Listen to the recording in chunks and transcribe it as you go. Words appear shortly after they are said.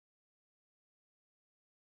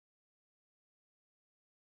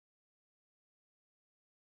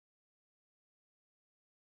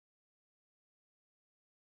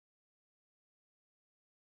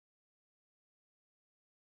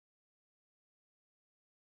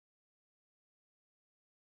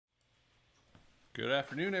Good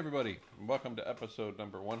afternoon, everybody, and welcome to episode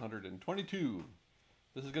number 122.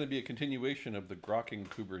 This is going to be a continuation of the Grokking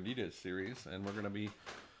Kubernetes series, and we're going to be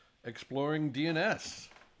exploring DNS,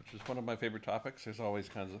 which is one of my favorite topics. There's always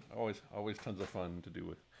tons of fun to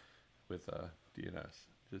do with DNS.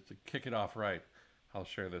 Just to kick it off right, I'll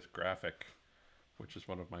share this graphic, which is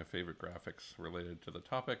one of my favorite graphics related to the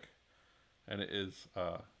topic, and it's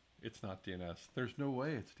not DNS. There's no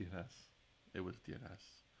way it's DNS. It was DNS.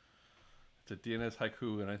 It's a DNS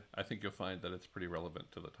haiku, and I think you'll find that it's pretty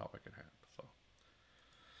relevant to the topic at hand.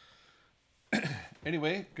 So,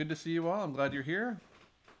 anyway, good to see you all. I'm glad you're here.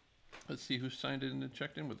 Let's see who signed in and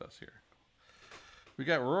checked in with us here. We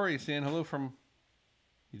got Rory saying hello from,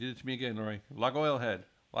 you did it to me again, Rory, Lock Oil Head.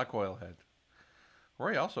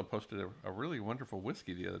 Rory also posted a really wonderful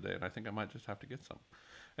whiskey the other day, and I think I might just have to get some.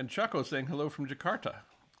 And Chaco saying hello from Jakarta.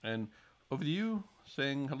 And over to you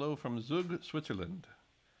saying hello from Zug, Switzerland.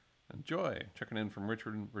 And Joy, checking in from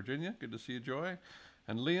Richmond, Virginia. Good to see you, Joy.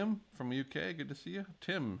 And Liam from the UK. Good to see you.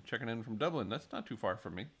 Tim, checking in from Dublin. That's not too far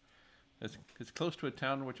from me. It's close to a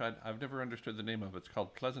town which I've never understood the name of. It's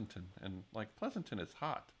called Pleasanton. And, like, Pleasanton is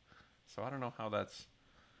hot. So I don't know how that's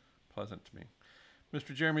pleasant to me.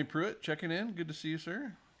 Mr. Jeremy Pruitt, checking in. Good to see you,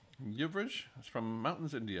 sir. Yuvraj is from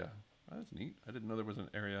Mountains, India. Oh, that's neat. I didn't know there was an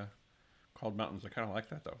area called Mountains. I kind of like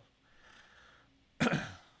that, though.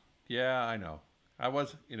 Yeah, I know. I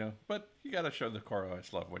was, but you got to show the core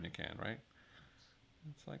OS love when you can, right?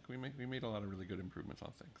 It's like we made a lot of really good improvements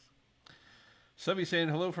on things. Savi saying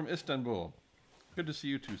hello from Istanbul. Good to see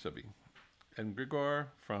you too, Savi. And Grigor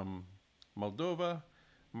from Moldova.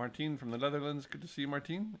 Martin from the Netherlands. Good to see you,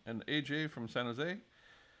 Martin. And AJ from San Jose.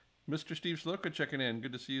 Mr. Steve Sloka checking in.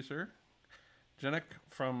 Good to see you, sir. Jenik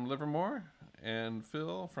from Livermore. And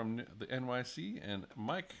Phil from the NYC. And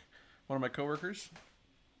Mike, one of my coworkers,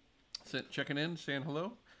 checking in, saying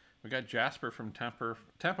hello. We got Jasper from Tampa,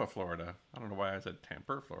 Florida. I don't know why I said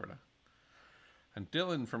Tampa, Florida. And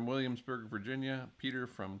Dylan from Williamsburg, Virginia. Peter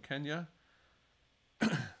from Kenya.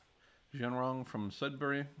 Jeanrong from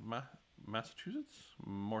Sudbury, Massachusetts.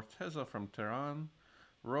 Morteza from Tehran.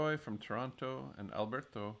 Roy from Toronto. And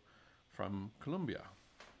Alberto from Colombia.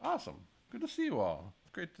 Awesome. Good to see you all.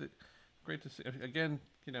 It's great to see. Again,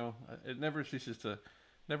 it never ceases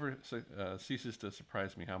to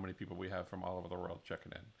surprise me how many people we have from all over the world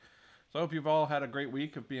checking in. So I hope you've all had a great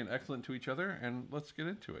week of being excellent to each other, and let's get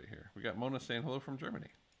into it here. We got Mona saying hello from Germany.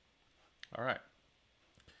 All right.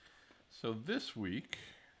 So this week,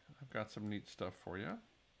 I've got some neat stuff for you.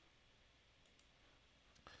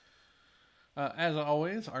 As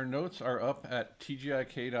always, our notes are up at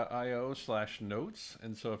tgik.io/notes,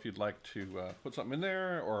 and so if you'd like to put something in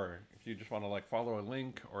there, or if you just want to follow a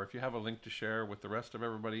link, or if you have a link to share with the rest of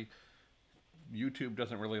everybody, YouTube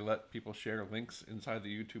doesn't really let people share links inside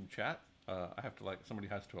the YouTube chat. I have to somebody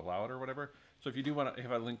has to allow it or whatever. So if you do want to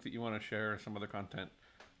have a link that you want to share some other content,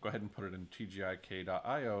 go ahead and put it in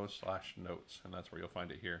tgik.io/notes, and that's where you'll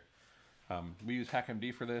find it here. We use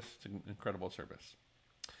HackMD for this. It's an incredible service.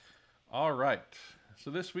 All right,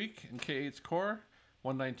 so this week in K8's core,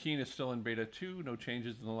 119 is still in beta 2, no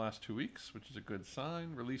changes in the last 2 weeks, which is a good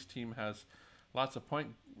sign. Release team has lots of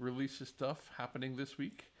point releases stuff happening this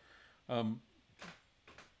week.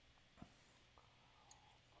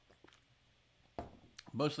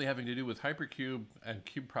 Mostly having to do with Hypercube and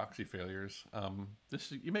kube proxy failures.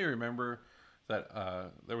 You may remember that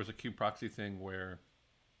there was a kube proxy thing where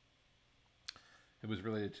it was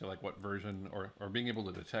related to what version or being able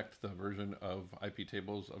to detect the version of IP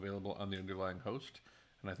tables available on the underlying host.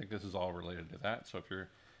 And I think this is all related to that. So if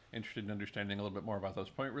you're interested in understanding a little bit more about those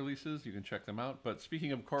point releases, you can check them out. But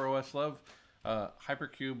speaking of CoreOS love,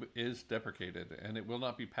 Hypercube is deprecated, and it will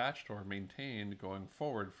not be patched or maintained going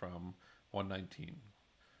forward from 119.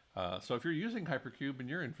 So if you're using Hypercube in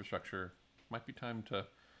your infrastructure, it might be time to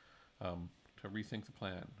rethink the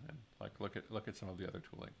plan and look at some of the other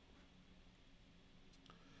tooling.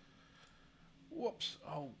 Whoops.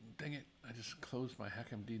 Oh, dang it. I just closed my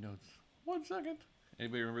HackMD notes. 1 second.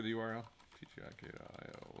 Anybody remember the URL?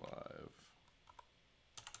 tgik.io live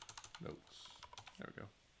notes. There we go.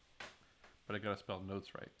 But I got to spell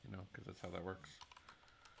notes right, because that's how that works.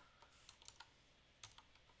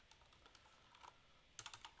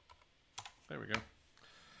 There we go.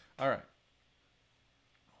 All right.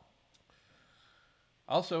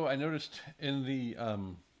 Also, I noticed in the,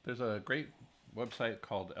 there's a great website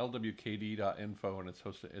called lwkd.info, and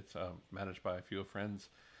it's managed by a few friends,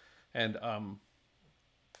 and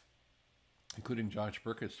including Josh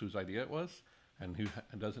Burkus, whose idea it was, and who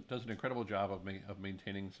does an incredible job of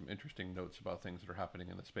maintaining some interesting notes about things that are happening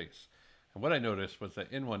in the space. And what I noticed was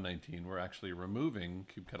that in 119, we're actually removing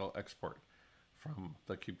kubectl export from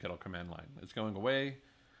the kubectl command line. It's going away,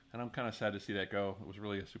 and I'm kind of sad to see that go. It was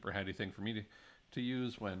really a super handy thing for me to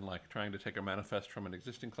use when like trying to take a manifest from an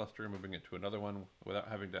existing cluster and moving it to another one without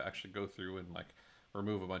having to actually go through and like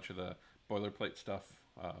remove a bunch of the boilerplate stuff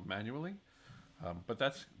manually. But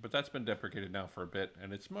that's been deprecated now for a bit,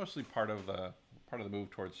 and it's mostly part of the move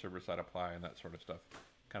towards server-side apply and that sort of stuff.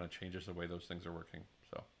 Kind of changes the way those things are working.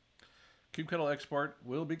 So kubectl export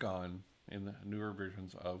will be gone in the newer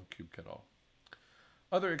versions of kubectl.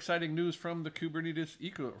 Other exciting news from the Kubernetes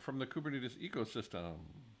ecosystem.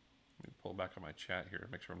 Let me pull back on my chat here to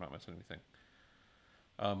make sure I'm not missing anything.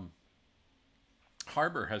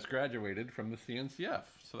 Harbor has graduated from the CNCF,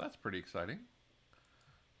 so that's pretty exciting.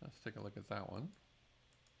 Let's take a look at that one.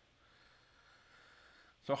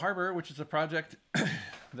 So Harbor, which is a project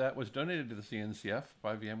that was donated to the CNCF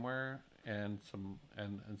by VMware and some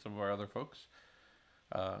of our other folks,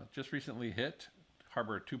 just recently hit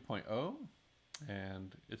Harbor 2.0,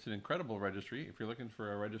 and it's an incredible registry. If you're looking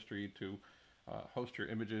for a registry to host your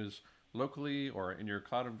images locally or in your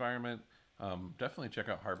cloud environment, definitely check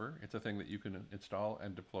out Harbor. It's a thing that you can install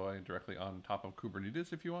and deploy directly on top of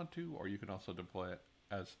Kubernetes if you want to, or you can also deploy it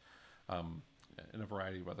as in a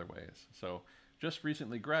variety of other ways. So just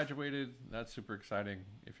recently graduated. That's super exciting.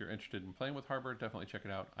 If you're interested in playing with Harbor, definitely check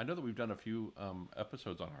it out. I know that we've done a few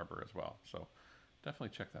episodes on Harbor as well, so definitely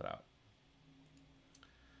check that out.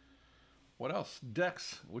 What else?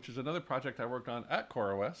 Dex, which is another project I worked on at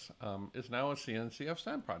CoreOS, is now a CNCF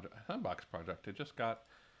sandbox project. It just got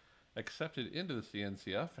accepted into the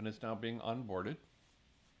CNCF and is now being onboarded.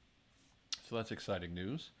 So that's exciting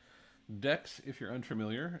news. Dex, if you're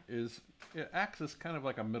unfamiliar, it acts as kind of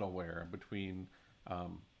like a middleware between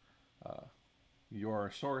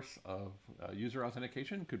your source of user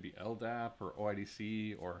authentication, could be LDAP or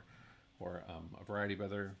OIDC or a variety of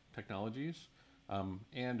other technologies,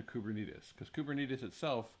 and Kubernetes, because Kubernetes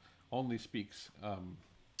itself only speaks,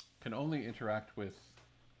 can only interact with.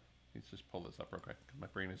 Let's just pull this up real quick. My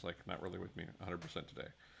brain is like not really with me 100% today.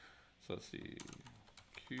 So let's see,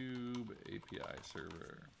 Kube API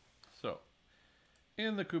server. So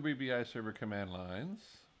in the Kube API server command lines,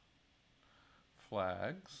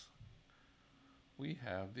 flags, we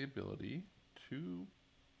have the ability to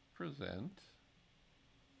present,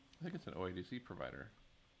 I think it's an OIDC provider,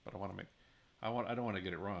 but I don't want to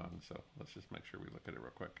get it wrong, so let's just make sure we look at it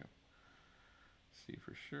real quick and see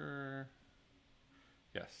for sure.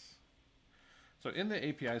 Yes. So in the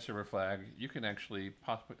API server flag, you can actually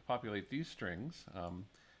populate these strings,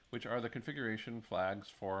 which are the configuration flags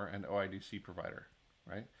for an OIDC provider,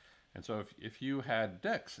 right? And so if you had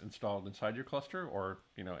Dex installed inside your cluster or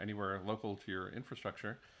anywhere local to your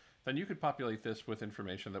infrastructure, then you could populate this with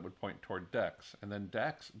information that would point toward Dex, and then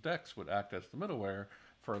Dex would act as the middleware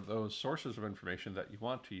for those sources of information that you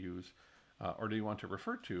want to use or do you want to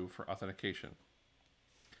refer to for authentication.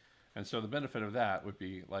 And so the benefit of that would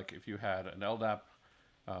be like if you had an LDAP,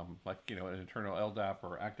 like an internal LDAP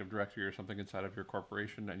or Active Directory or something inside of your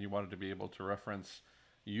corporation, and you wanted to be able to reference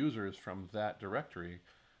users from that directory,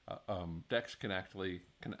 Dex can act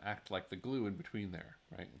like the glue in between there,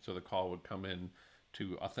 right? And so the call would come in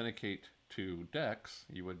to authenticate to Dex.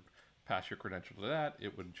 You would pass your credential to that.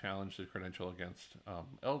 It would challenge the credential against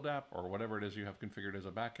LDAP or whatever it is you have configured as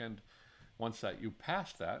a backend. Once that you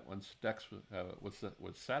passed that, once Dex was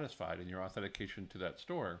satisfied in your authentication to that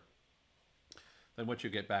store, then what you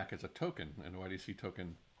get back is a token, an OIDC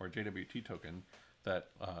token or JWT token that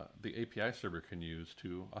the API server can use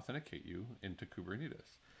to authenticate you into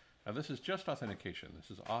Kubernetes. Now this is just authentication. This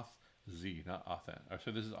is auth-z, not auth-n. So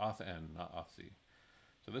this is auth-n, not auth-z.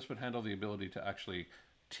 So this would handle the ability to actually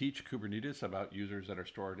teach Kubernetes about users that are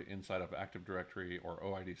stored inside of Active Directory or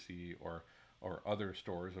OIDC or other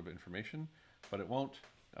stores of information, but it won't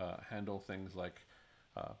handle things like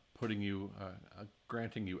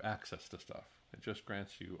granting you access to stuff. It just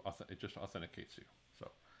it just authenticates you.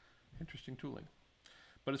 So interesting tooling.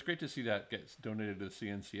 But it's great to see that gets donated to the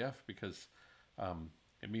CNCF because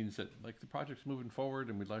it means that like the project's moving forward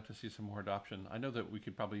and we'd like to see some more adoption. I know that we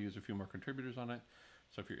could probably use a few more contributors on it.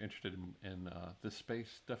 So if you're interested in this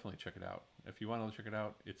space, definitely check it out. If you want to check it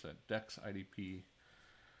out, it's at Dex IDP.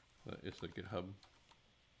 It's the github.com.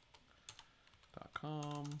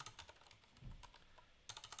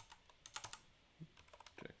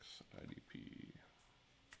 Dex IDP.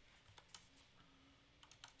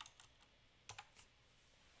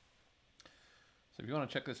 So if you want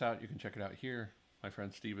to check this out, you can check it out here. My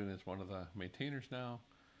friend Steven is one of the maintainers now.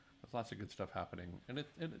 There's lots of good stuff happening, and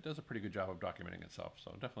it does a pretty good job of documenting itself,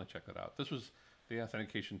 so definitely check that out. This was the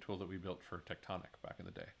authentication tool that we built for Tectonic back in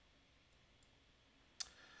the day.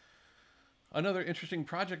 Another interesting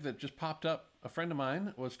project that just popped up, a friend of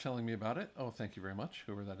mine was telling me about it. Oh, thank you very much,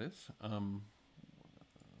 whoever that is.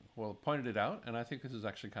 Well, pointed it out, and I think this is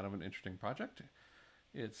actually kind of an interesting project.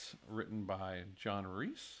 It's written by John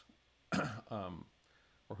Reese,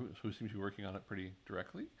 or who seems to be working on it pretty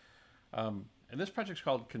directly. And this project's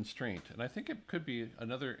called Constraint, and I think it could be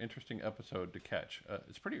another interesting episode to catch.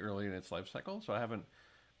 It's pretty early in its life cycle, so I haven't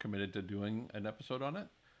committed to doing an episode on it,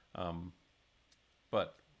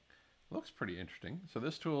 but it looks pretty interesting. So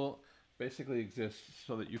this tool basically exists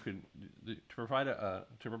so that you could to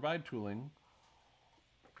provide tooling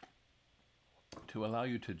to allow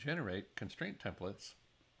you to generate constraint templates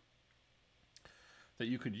that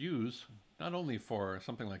you could use not only for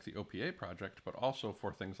something like the OPA project, but also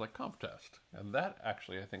for things like CompTest. And that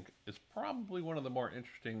actually, I think, is probably one of the more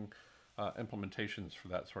interesting implementations for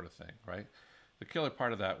that sort of thing, right? The killer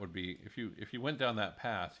part of that would be if you went down that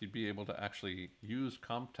path, you'd be able to actually use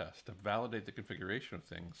CompTest to validate the configuration of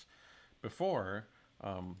things before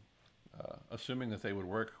assuming that they would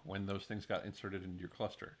work when those things got inserted into your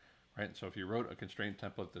cluster, right? So if you wrote a constraint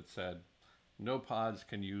template that said no pods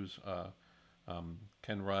can use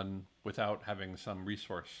can run without having some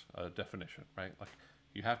resource definition, right? Like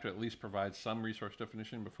you have to at least provide some resource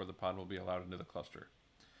definition before the pod will be allowed into the cluster.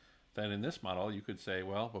 Then in this model, you could say,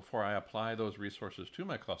 well, before I apply those resources to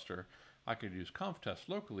my cluster, I could use CompTest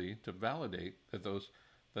locally to validate that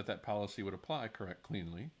that policy would apply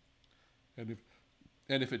cleanly. And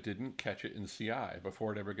if it didn't, catch it in CI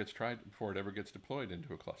before it ever gets deployed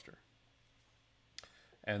into a cluster.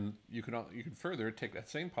 And you can further take that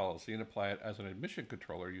same policy and apply it as an admission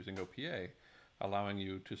controller using OPA, allowing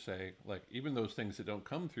you to say, like, even those things that don't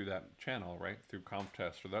come through that channel, right, through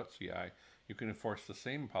CompTest or that CI, you can enforce the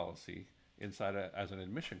same policy inside as an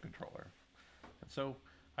admission controller. And so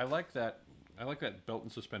I like that belt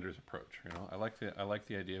and suspenders approach. You know, I like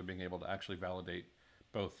the idea of being able to actually validate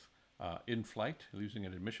both in flight using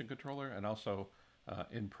an admission controller and also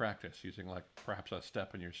in practice using like perhaps a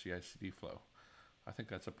step in your CI/CD flow. I think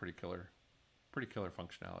that's a pretty killer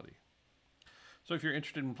functionality. So if you're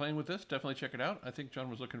interested in playing with this, definitely check it out. I think John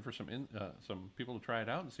was looking for some people to try it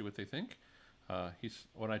out and see what they think.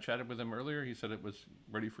 When I chatted with him earlier, he said it was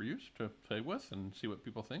ready for use to play with and see what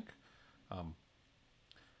people think.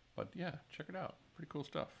 But yeah, check it out. Pretty cool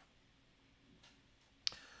stuff.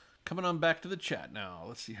 Coming on back to the chat now.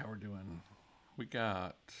 Let's see how we're doing. We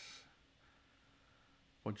got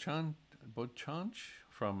Bochanch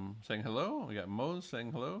from saying hello. We got Moz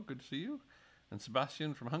saying hello. Good to see you. And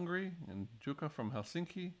Sebastian from Hungary. And Juka from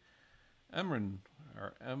Helsinki. Emrin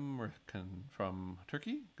from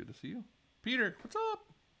Turkey. Good to see you. Peter, what's up?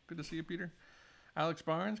 Good to see you, Peter. Alex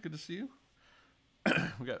Barnes, good to see you.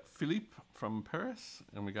 We got Philippe from Paris.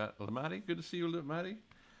 And we got Lamati. Good to see you, Lamati.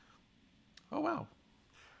 Oh, wow.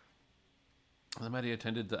 Lamati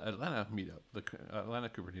attended the Atlanta meetup, the Atlanta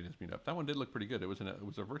Kubernetes meetup. That one did look pretty good. It was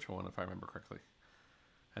a virtual one, if I remember correctly.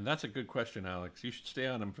 And that's a good question, Alex. You should stay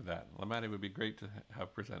on him for that. Lamati would be great to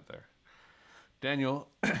have present there. Daniel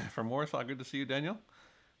from Warsaw, good to see you, Daniel.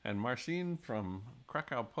 And Marcin from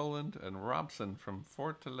Krakow, Poland. And Robson from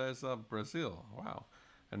Fortaleza, Brazil. Wow.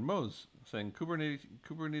 And Moz saying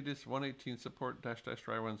Kubernetes 118 support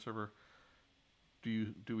 --dry one server.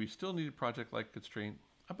 Do we still need a project like Constraint?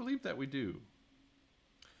 I believe that we do.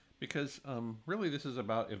 Because really this is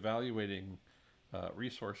about evaluating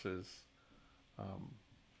resources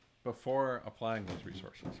before applying those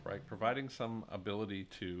resources, right? Providing some ability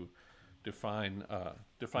to define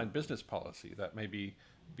business policy that may be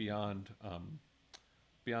beyond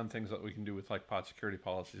things that we can do with like pod security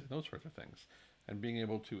policies and those sorts of things. And being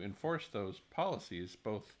able to enforce those policies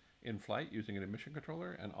both in flight using an admission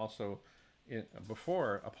controller and also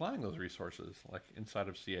before applying those resources, like inside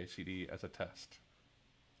of CI/CD as a test.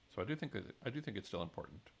 So I do think it's still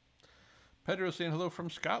important. Pedro saying hello from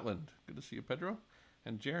Scotland. Good to see you, Pedro.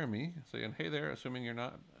 And Jeremy saying, hey there, assuming you're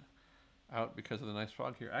not out because of the nice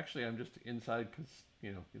fog here. Actually, I'm just inside because,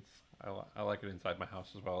 you know, I like it inside my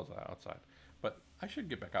house as well as outside. But I should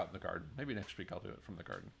get back out in the garden. Maybe next week I'll do it from the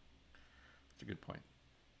garden. That's a good point.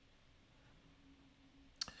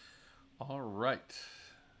 All right.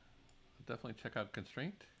 Definitely check out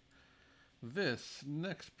Constraint. This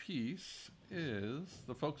next piece is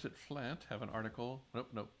the folks at Flant have an article.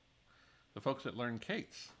 Nope. The folks at Learn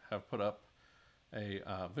Kates have put up a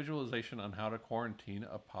visualization on how to quarantine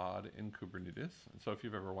a pod in Kubernetes. And so if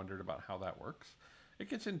you've ever wondered about how that works, it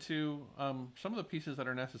gets into some of the pieces that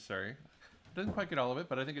are necessary. It doesn't quite get all of it,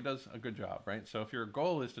 but I think it does a good job, right? So if your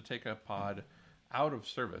goal is to take a pod out of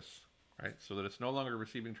service, right, so that it's no longer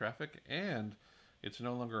receiving traffic and it's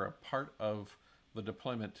no longer a part of the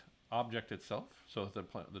deployment object itself, so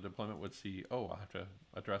that the deployment would see, oh, I'll have to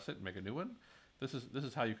address it and make a new one. This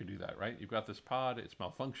is how you can do that, right? You've got this pod, it's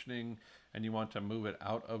malfunctioning, and you want to move it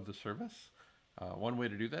out of the service. One way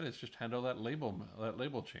to do that is just handle that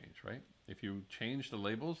label change, right? If you change the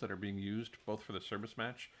labels that are being used both for the service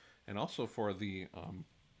match and also for the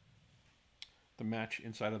match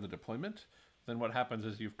inside of the deployment, then what happens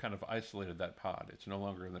is you've kind of isolated that pod. It's no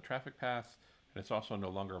longer in the traffic path, and it's also no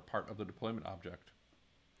longer a part of the deployment object.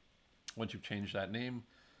 Once you've changed that name,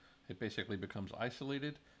 it basically becomes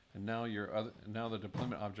isolated, and now now the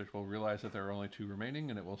deployment object will realize that there are only 2 remaining,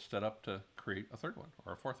 and it will set up to create a 3rd one,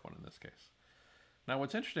 or a 4th one in this case. Now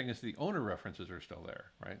what's interesting is the owner references are still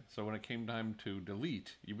there, right? So when it came time to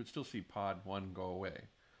delete, you would still see pod 1 go away.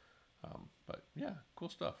 But yeah, cool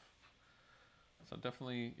stuff. So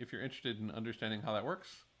definitely, if you're interested in understanding how that works,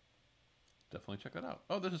 definitely check that out.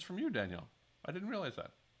 Oh, this is from you, Daniel. I didn't realize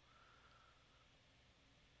that.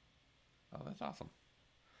 Oh, that's awesome.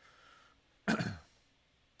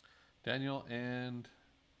 Daniel and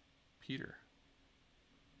Peter.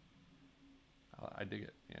 I dig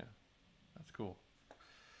it. Yeah, that's cool.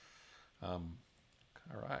 All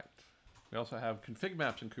right. We also have config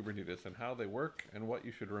maps in Kubernetes and how they work and what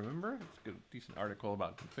you should remember. It's a good, decent article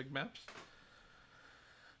about config maps.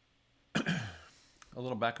 A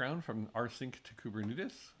little background from rsync to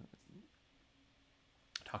Kubernetes,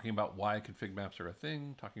 talking about why config maps are a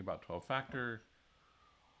thing, talking about 12-factor,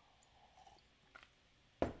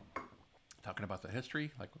 talking about the history,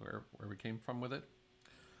 like where we came from with it.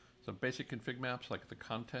 So basic config maps, like the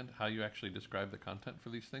content, how you actually describe the content for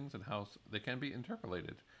these things and how they can be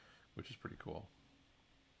interpolated, which is pretty cool.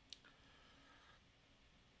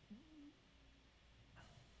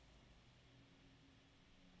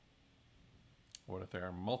 What if there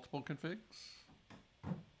are multiple configs?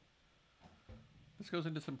 This goes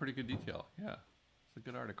into some pretty good detail. Yeah, it's a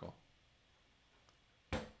good article.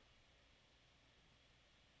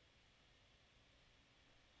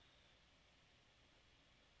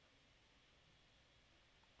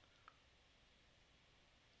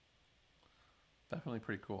 Definitely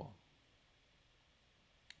pretty cool.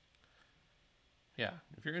 Yeah,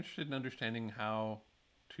 if you're interested in understanding how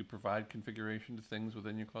to provide configuration to things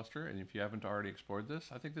within your cluster, and if you haven't already explored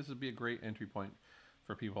this, I think this would be a great entry point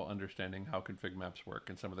for people understanding how config maps work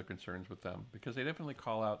and some of the concerns with them, because they definitely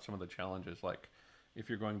call out some of the challenges. Like if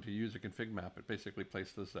you're going to use a config map, it basically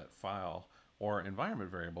places that file or environment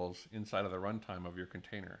variables inside of the runtime of your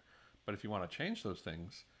container. But if you want to change those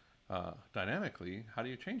things dynamically, how do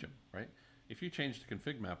you change them, right? If you change the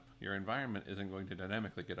config map, your environment isn't going to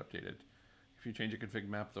dynamically get updated. If you change a config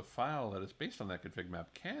map, the file that is based on that config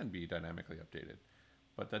map can be dynamically updated.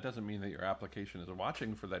 But that doesn't mean that your application is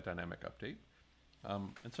watching for that dynamic update.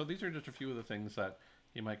 And so these are just a few of the things that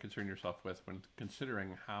you might concern yourself with when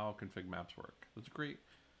considering how config maps work. It's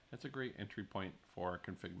a great entry point for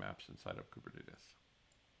config maps inside of Kubernetes.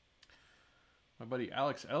 My buddy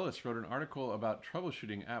Alex Ellis wrote an article about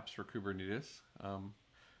troubleshooting apps for Kubernetes.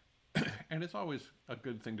 And it's always a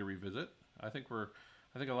good thing to revisit. I think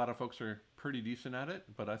a lot of folks are pretty decent at it,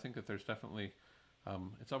 but I think that there's definitely,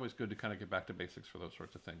 it's always good to kind of get back to basics for those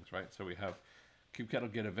sorts of things, right? So we have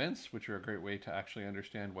kubectl get events, which are a great way to actually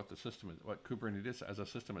understand what the system is, what Kubernetes as a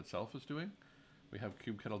system itself is doing. We have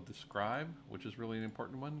kubectl describe, which is really an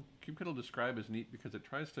important one. Kubectl describe is neat because it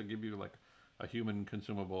tries to give you like a human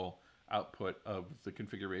consumable output of the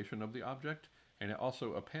configuration of the object, and it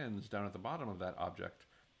also appends down at the bottom of that object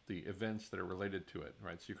the events that are related to it,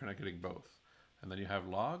 right? So you're kind of getting both. And then you have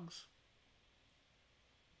logs.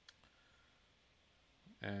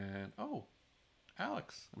 And, oh,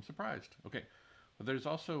 Alex, I'm surprised. Okay, but there's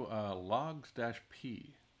also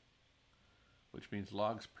logs-p, which means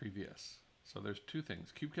logs previous. So there's 2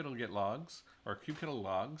 things. Kubectl get logs, or kubectl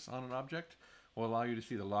logs on an object will allow you to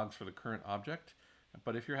see the logs for the current object.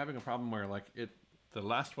 But if you're having a problem where like the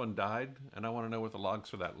last one died, and I want to know what the logs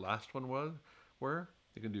for that last one were,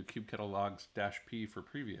 you can do kubectl logs-p for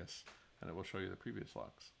previous, and it will show you the previous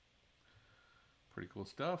logs. Pretty cool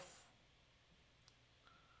stuff.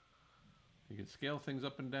 You can scale things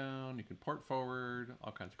up and down, you can port forward,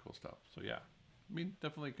 all kinds of cool stuff. So yeah, I mean,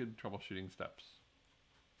 definitely good troubleshooting steps.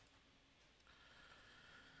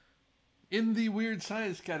 In the weird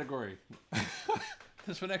science category,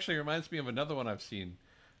 this one actually reminds me of another one I've seen,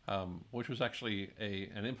 which was actually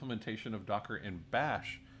an implementation of Docker in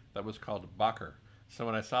Bash that was called Bacher. So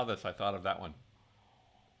when I saw this, I thought of that one.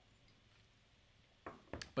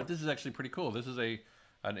 But this is actually pretty cool. This is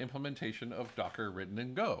an implementation of Docker written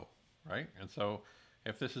in Go, right? And so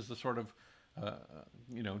if this is the sort of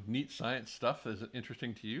neat science stuff that is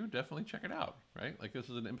interesting to you, definitely check it out, right? Like this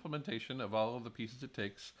is an implementation of all of the pieces it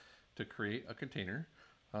takes to create a container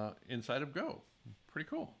inside of Go. Pretty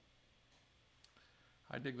cool.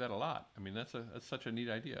 I dig that a lot. I mean, that's such a neat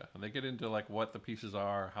idea. And they get into like what the pieces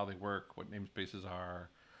are, how they work, what namespaces are.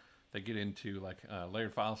 They get into like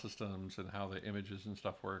layered file systems and how the images and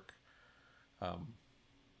stuff work.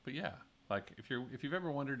 But yeah, like if you've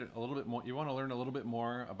ever wondered a little bit more, you want to learn a little bit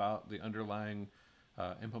more about the underlying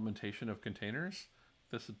implementation of containers,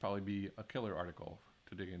 this would probably be a killer article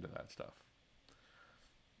to dig into that stuff.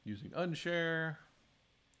 Using unshare,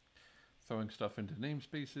 throwing stuff into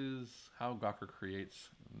namespaces, how Gawker creates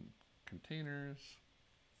containers.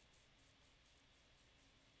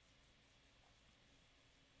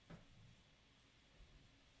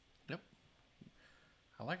 Yep.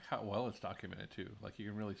 I like how well it's documented too. Like you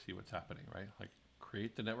can really see what's happening, right? Like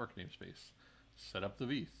create the network namespace, set up the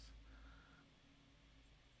veth,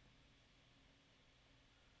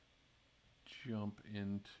 jump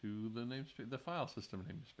into the namespace, the file system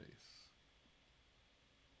namespace.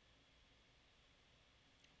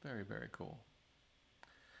 Very, very cool.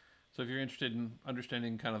 So if you're interested in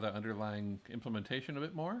understanding kind of the underlying implementation a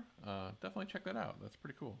bit more, definitely check that out. That's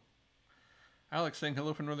pretty cool. Alex saying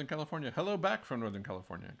hello from Northern California. Hello back from Northern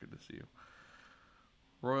California. Good to see you.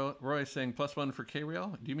 Roy saying +1 for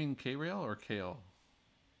K-Rail. Do you mean K-Rail or Kale?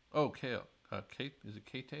 Oh, Kale. Is it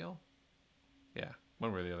K-Tail? Yeah,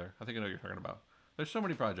 one way or the other. I think I know what you're talking about. There's so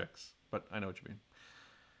many projects, but I know what you mean.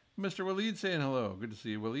 Mr. Waleed saying hello. Good to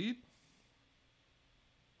see you, Waleed.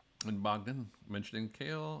 And Bogdan mentioning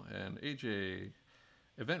Kale and AJ.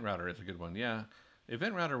 Event Router is a good one. Yeah.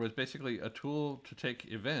 Event Router was basically a tool to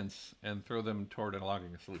take events and throw them toward a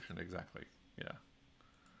logging solution. Exactly. Yeah.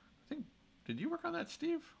 I think, did you work on that,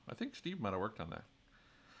 Steve? I think Steve might have worked on that.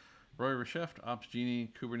 Roy Resheft, Ops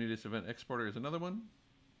Genie, Kubernetes Event Exporter is another one.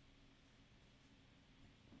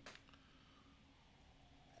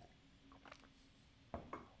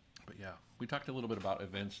 But yeah, we talked a little bit about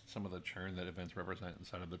events, some of the churn that events represent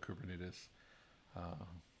inside of the Kubernetes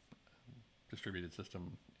distributed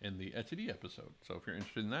system in the etcd episode. So if you're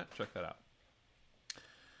interested in that, check that out.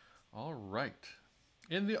 All right.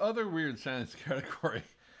 In the other weird science category,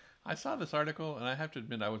 I saw this article, and I have to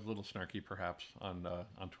admit I was a little snarky perhaps on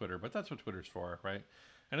Twitter, but that's what Twitter's for, right?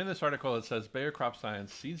 And in this article, it says Bayer Crop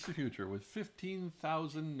Science seeds the future with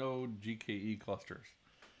 15,000 node GKE clusters.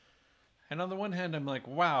 And on the one hand, I'm like,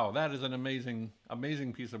 wow, that is an amazing,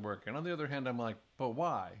 amazing piece of work. And on the other hand, I'm like, but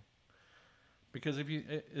why? Because if you,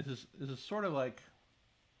 this is sort of like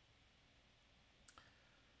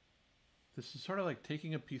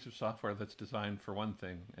taking a piece of software that's designed for one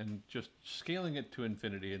thing and just scaling it to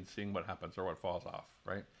infinity and seeing what happens or what falls off,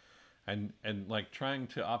 right? And like trying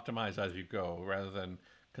to optimize as you go rather than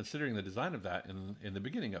considering the design of that in the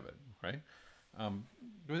beginning of it, right?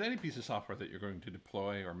 With any piece of software that you're going to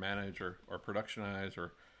deploy or manage or productionize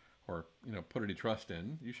or put any trust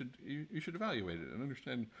in, you should evaluate it and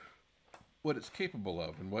understand what it's capable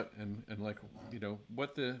of and what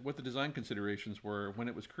the design considerations were when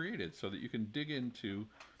it was created, so that you can dig into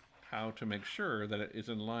how to make sure that it is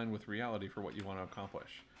in line with reality for what you want to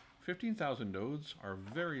accomplish. 15,000 nodes are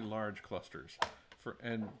very large clusters,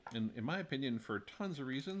 and in my opinion, for tons of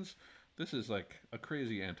reasons, this is like a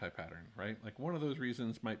crazy anti-pattern, right? Like one of those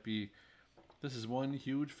reasons might be this is one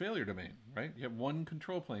huge failure domain, right? You have one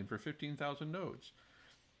control plane for 15,000 nodes.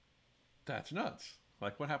 That's nuts.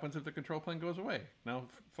 Like what happens if the control plane goes away? Now,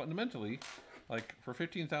 fundamentally, like for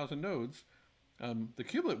 15,000 nodes, the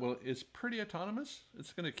kubelet is pretty autonomous.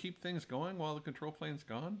 It's going to keep things going while the control plane's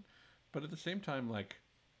gone. But at the same time, like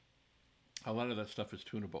a lot of that stuff is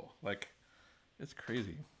tunable. Like it's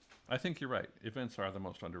crazy. I think you're right. Events are the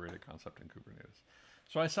most underrated concept in Kubernetes.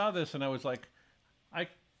 So I saw this and I was like, I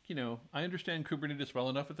understand Kubernetes well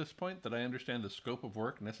enough at this point that I understand the scope of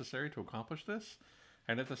work necessary to accomplish this.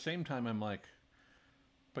 And at the same time, I'm like,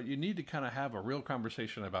 but you need to kind of have a real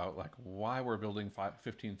conversation about like why we're building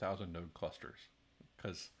 15,000 node clusters,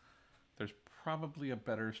 because there's probably a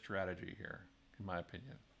better strategy here, in my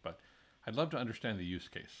opinion. But I'd love to understand the use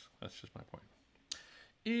case. That's just my point.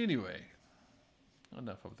 Anyway,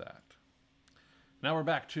 enough of that. Now we're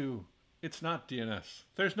back to it's not DNS.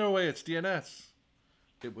 There's no way it's DNS.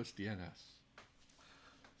 It was DNS.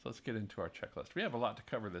 So let's get into our checklist. We have a lot to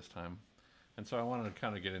cover this time. And so I wanted to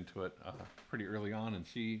kind of get into it pretty early on and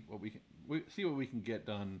see what we can get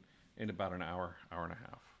done in about an hour, hour and a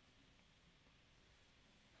half.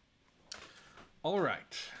 All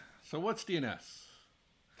right. So what's DNS?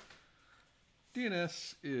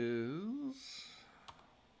 DNS is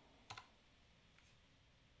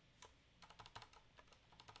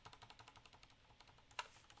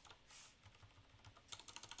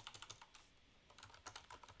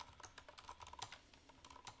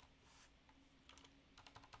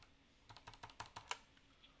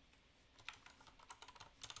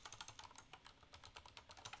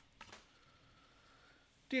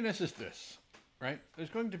DNS is this, right? There's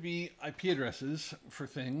going to be IP addresses for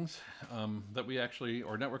things that we actually,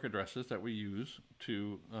 or network addresses that we use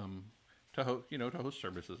to host, to host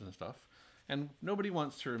services and stuff. And nobody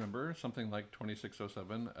wants to remember something like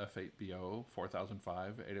 2607 F8BO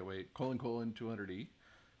 4005 808 : 200E,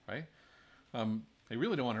 right? They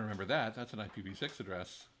really don't want to remember that. That's an IPv6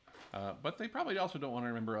 address. But they probably also don't want to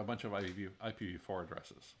remember a bunch of IPv4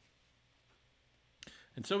 addresses.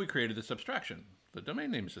 And so we created this abstraction, the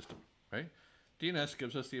domain name system, right? DNS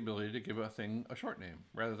gives us the ability to give a thing a short name.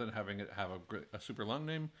 Rather than having it have a super long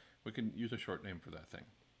name, we can use a short name for that thing.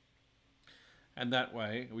 And that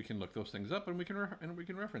way we can look those things up and we can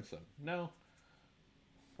reference them. Now,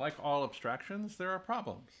 like all abstractions, there are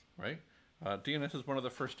problems, right? DNS is one of the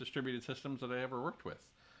first distributed systems that I ever worked with.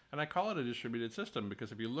 And I call it a distributed system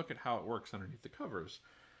because if you look at how it works underneath the covers,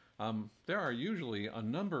 there are usually a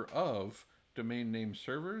number of domain name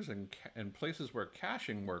servers and places where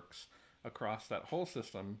caching works across that whole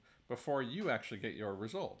system before you actually get your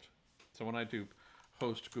result. So when I do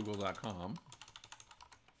host google.com,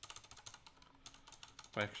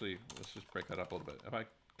 let's just break that up a little bit. If I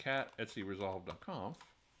cat etsy resolve.conf,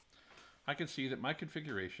 I can see that my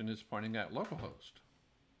configuration is pointing at localhost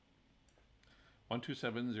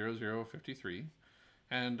 127.0.0.53,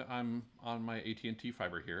 and I'm on my AT&T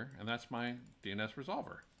fiber here, and that's my DNS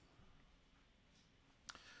resolver.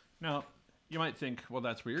 Now, you might think, well,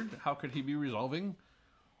 that's weird. How could he be resolving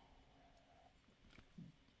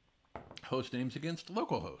host names against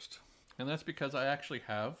localhost? And that's because I actually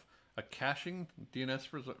have a caching DNS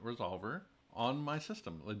resolver on my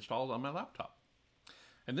system, installed on my laptop.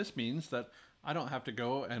 And this means that I don't have to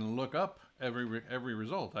go and look up every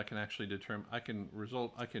result. I can actually determine, I can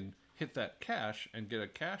hit that cache and get a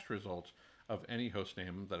cached result of any host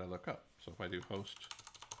name that I look up. So if I do host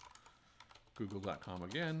google.com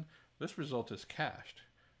again, this result is cached.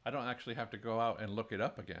 I don't actually have to go out and look it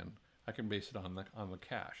up again. I can base it on the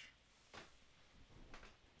cache.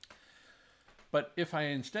 But if I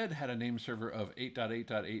instead had a name server of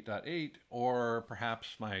 8.8.8.8, or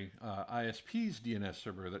perhaps my ISP's DNS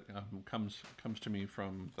server that comes to me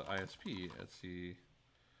from the ISP,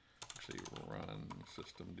 actually run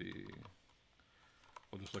systemd.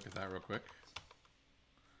 We'll just look at that real quick.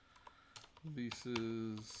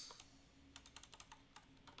 Leases.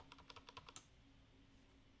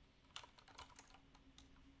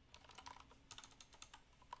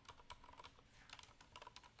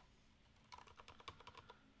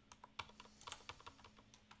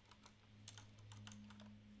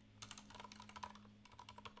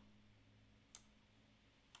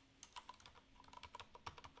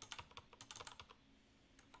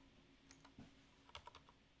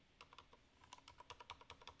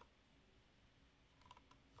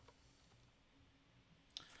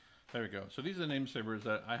 There we go. So these are the name servers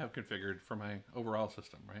that I have configured for my overall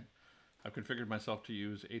system, right? I've configured myself to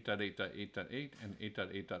use 8.8.8.8 and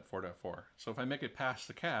 8.8.4.4. So if I make it past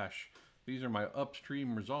the cache, these are my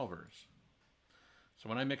upstream resolvers. So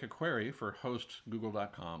when I make a query for host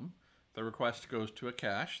google.com, the request goes to a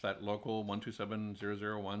cache, that local 127.0.0.1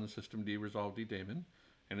 systemd resolve d daemon,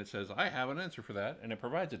 and it says, I have an answer for that, and it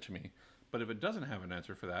provides it to me. But if it doesn't have an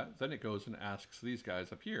answer for that, then it goes and asks these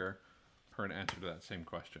guys up here for an answer to that same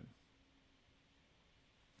question.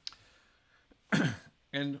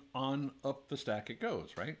 And on up the stack it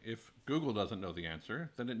goes, right? If Google doesn't know the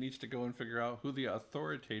answer, then it needs to go and figure out who the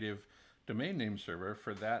authoritative domain name server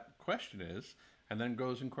for that question is, and then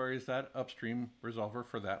goes and queries that upstream resolver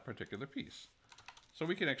for that particular piece. So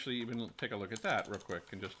we can actually even take a look at that real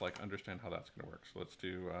quick and just like understand how that's going to work. So let's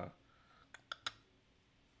do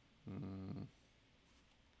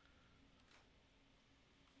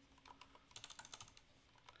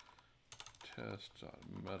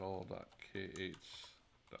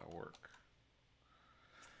test.metal.k8s.work.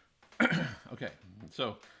 Okay,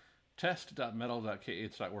 so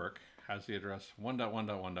test.metal.k8s.work has the address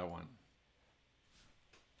 1.1.1.1.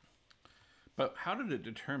 But how did it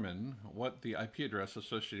determine what the IP address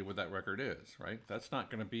associated with that record is, right? That's not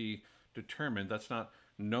going to be determined. That's not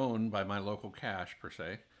known by my local cache per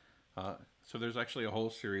se. So there's actually a whole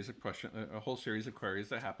series of queries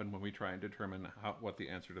that happen when we try and determine what the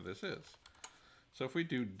answer to this is. So if we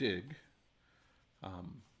do dig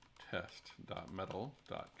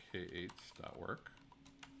test.metal.k8s.work,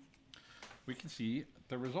 we can see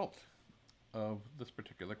the result of this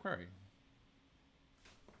particular query.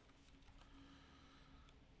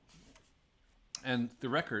 And the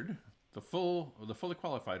record, the fully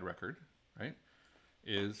qualified record, right,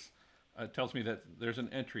 tells me that there's an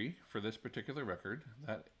entry for this particular record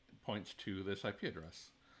that points to this IP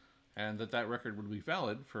address. and that record would be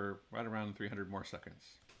valid for right around 300 more seconds.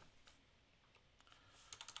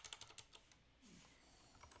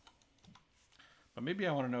 But maybe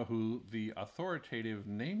I want to know who the authoritative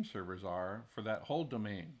name servers are for that whole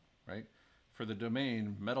domain, right? For the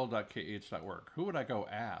domain metal.kh.org. Who would I go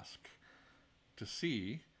ask to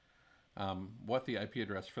see what the IP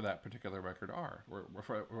address for that particular record are, or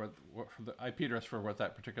for the IP address for what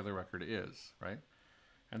that particular record is, right?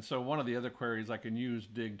 And so one of the other queries I can use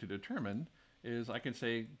dig to determine is I can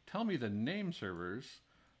say, tell me the name servers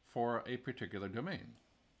for a particular domain.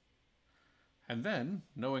 And then,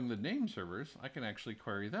 knowing the name servers, I can actually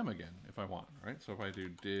query them again if I want, right? So if I do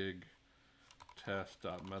dig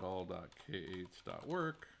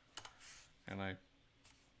test.metal.kh.work, and I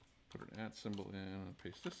put an @ symbol in and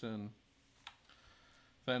paste this in,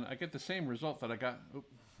 then I get the same result that I got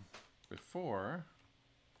before.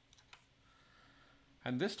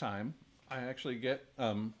 And this time, I actually get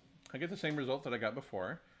the same result that I got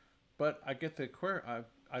before, but I get the query.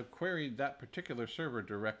 I've queried that particular server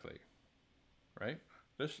directly, right?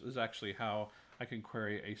 This is actually how I can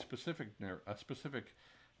query a specific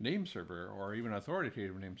name server or even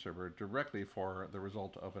authoritative name server directly for the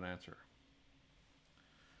result of an answer.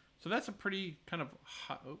 So that's a pretty kind of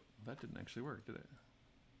hot. Oh, that didn't actually work, did it?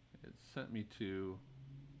 It sent me to,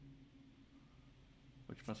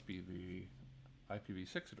 which must be the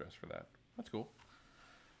IPv6 address for that. That's cool.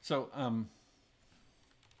 So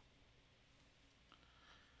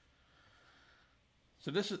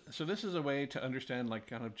so this is a way to understand, like,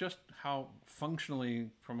 kind of just how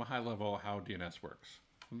functionally, from a high level, how DNS works.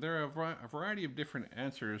 There are a variety of different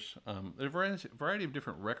answers. There are a variety of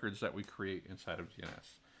different records that we create inside of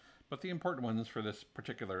DNS. But the important ones for this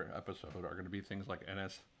particular episode are going to be things like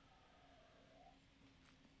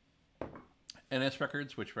NS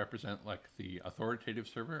records, which represent like the authoritative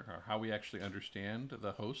server, or how we actually understand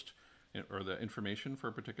the host or the information for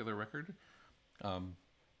a particular record.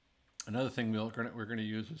 Another thing we're going to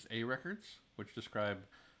use is A records, which describe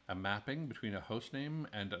a mapping between a host name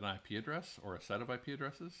and an IP address or a set of IP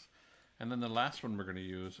addresses. And then the last one we're going to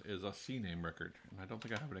use is a CNAME record. And I don't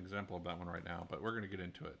think I have an example of that one right now, but we're going to get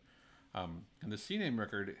into it. And the CNAME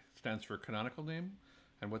record stands for canonical name.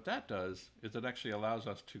 And what that does is it actually allows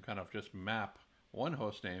us to kind of just map one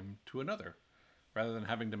host name to another. Rather than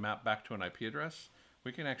having to map back to an IP address,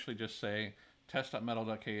 we can actually just say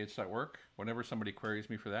test.metal.kh.work. Whenever somebody queries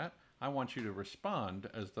me for that, I want you to respond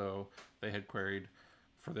as though they had queried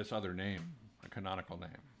for this other name, a canonical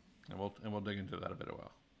name. And we'll dig into that a bit as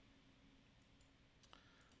well.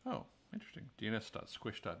 Oh, interesting.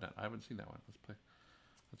 DNS.squish.net. I haven't seen that one.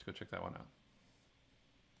 Let's go check that one out.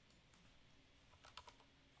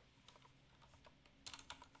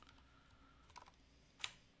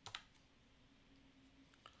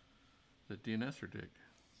 Is it DNS or dig?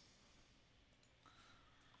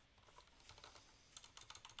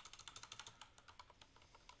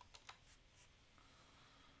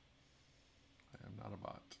 I am not a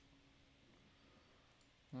bot.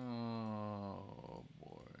 Oh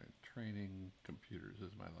boy, training computers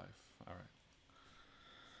is my life. All right.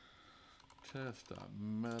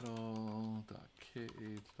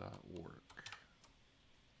 Test.metal.kh.work.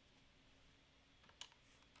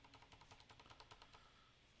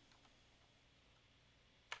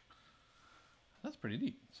 That's pretty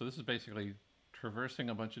neat. So this is basically traversing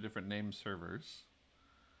a bunch of different name servers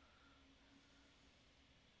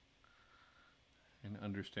and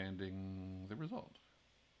understanding the result.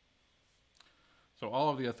 So all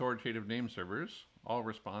of the authoritative name servers all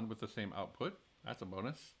respond with the same output. That's a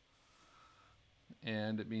bonus.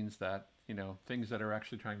 And it means that, you know, things that are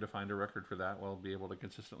actually trying to find a record for that will be able to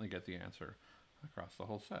consistently get the answer across the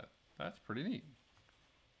whole set. That's pretty neat.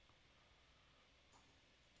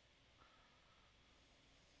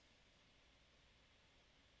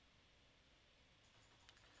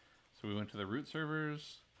 So we went to the root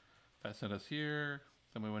servers. That sent us here.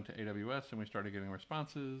 Then we went to AWS and we started getting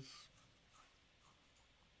responses.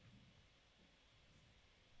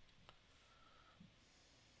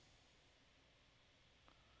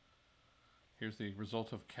 Here's the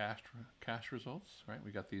result of cache results, right?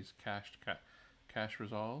 We got these cache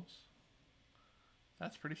resolves.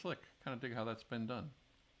 That's pretty slick. Kind of dig how that's been done.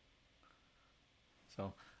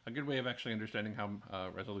 So a good way of actually understanding how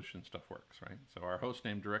resolution stuff works, right? So our host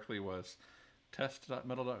name directly was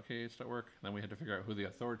test.metal.kh.work. Then we had to figure out who the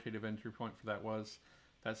authoritative entry point for that was.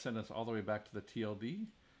 That sent us all the way back to the TLD,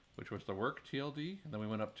 which was the work TLD. And then we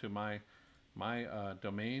went up to my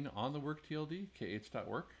domain on the work TLD,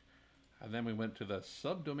 kh.work. And then we went to the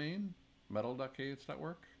subdomain,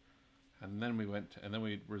 metal.kh.work. And then we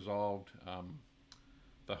resolved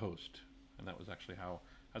the host. And that was actually how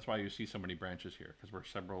That's why you see so many branches here, because we're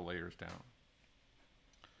several layers down.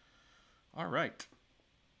 All right.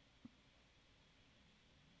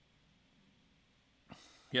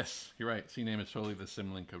 Yes, you're right. CNAME is totally the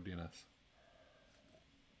symlink of DNS.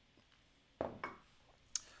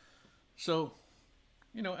 So,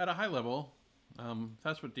 you know, at a high level,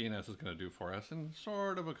 that's what DNS is going to do for us, and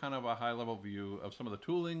sort of a kind of a high level view of some of the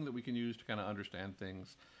tooling that we can use to kind of understand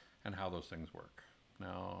things and how those things work.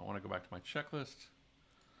 Now, I want to go back to my checklist.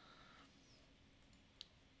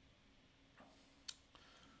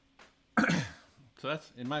 So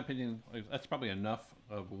that's, in my opinion, that's probably enough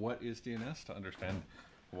of what is DNS to understand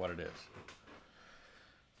what it is.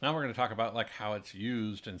 Now we're going to talk about like how it's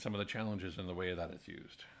used and some of the challenges in the way that it's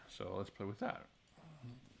used. So let's play with that.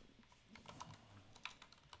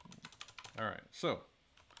 All right, so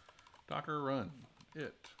Docker run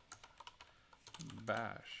it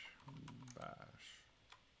bash.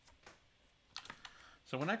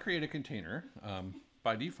 So when I create a container,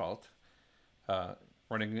 by default,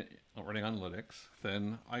 running on Linux,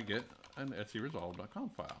 then I get an etcresolve.com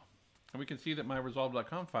file. And we can see that my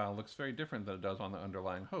resolve.com file looks very different than it does on the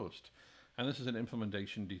underlying host. And this is an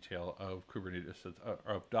implementation detail of Kubernetes,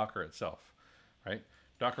 of Docker itself, right?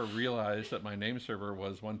 Docker realized that my name server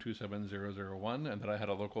was 127.0.0.1 and that I had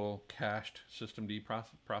a local cached systemd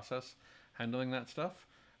process handling that stuff.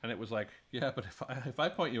 And it was like, yeah, but if I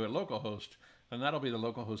point you at localhost, then that'll be the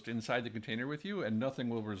localhost inside the container with you and nothing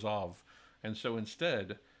will resolve. And so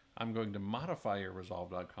instead, I'm going to modify your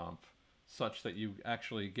resolve.conf such that you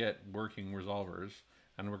actually get working resolvers.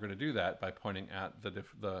 And we're going to do that by pointing at the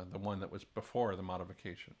one that was before the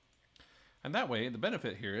modification. And that way, the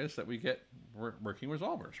benefit here is that we get working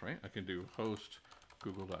resolvers, right? I can do host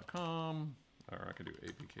google.com, or I can do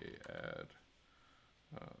apk add,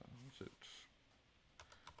 is it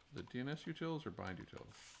the DNS utils or bind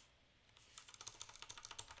utils?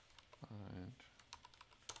 Bind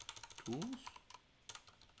tools.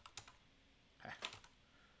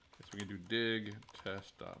 So we can do dig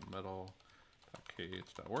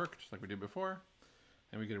test.metal.k8.work, just like we did before,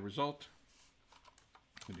 and we get a result.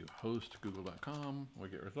 We do host google.com, we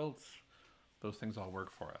get results. Those things all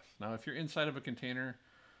work for us. Now, if you're inside of a container,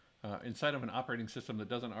 inside of an operating system that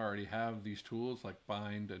doesn't already have these tools like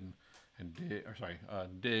bind and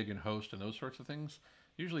dig and host and those sorts of things,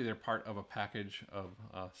 usually they're part of a package of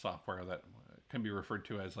software that can be referred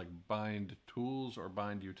to as like bind tools or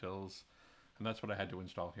bind utils, and that's what I had to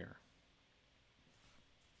install here.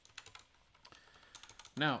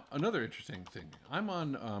 Now, another interesting thing, I'm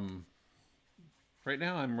on, right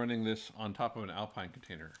now I'm running this on top of an Alpine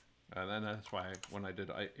container, and that's why when I did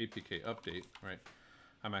apk update, right,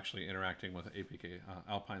 I'm actually interacting with apk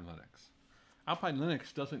Alpine Linux. Alpine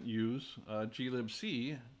Linux doesn't use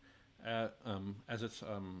glibc as its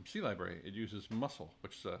C library. It uses Muscle,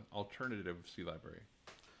 which is an alternative C library.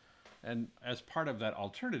 And as part of that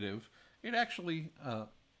alternative, it actually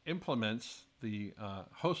implements the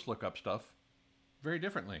host lookup stuff very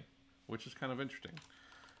differently, which is kind of interesting.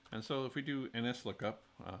 And so if we do ns lookup,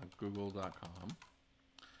 google.com,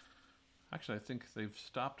 actually I think they've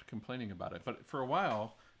stopped complaining about it. But for a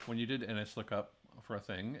while, when you did ns lookup for a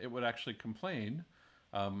thing, it would actually complain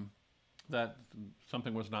that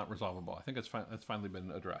something was not resolvable. I think it's finally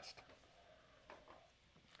been addressed.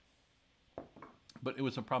 But it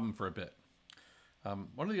was a problem for a bit.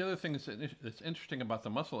 One of the other things that's interesting about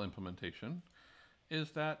the Muscle implementation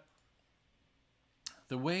is that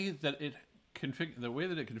the way that it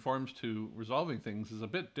conforms to resolving things is a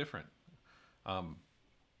bit different.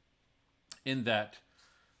 In that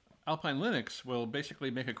Alpine Linux will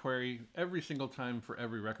basically make a query every single time for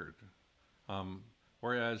every record.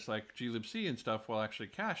 Whereas like glibc and stuff will actually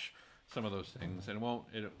cache some of those things and it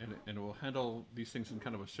will handle these things in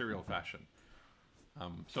kind of a serial fashion.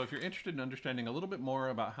 So if you're interested in understanding a little bit more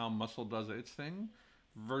about how Muscle does its thing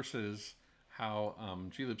versus how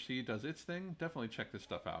glibc does its thing, definitely check this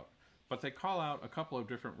stuff out. But they call out a couple of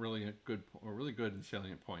different really good and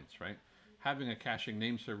salient points, right? Having a caching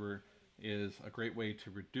name server is a great way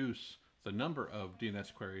to reduce the number of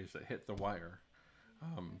DNS queries that hit the wire.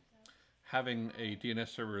 Having a DNS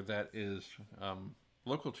server that is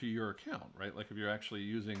local to your account, right? Like if you're actually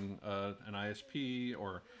using an ISP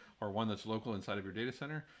or one that's local inside of your data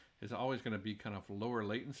center, is always going to be kind of lower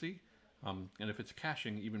latency. And if it's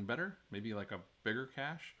caching, even better, maybe like a bigger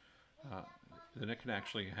cache, then it can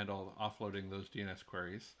actually handle offloading those DNS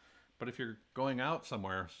queries. But if you're going out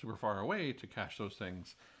somewhere super far away to cache those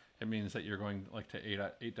things, it means that you're going like to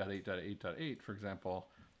 8.8.8.8, for example,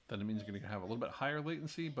 then it means you're going to have a little bit higher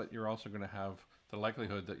latency, but you're also going to have the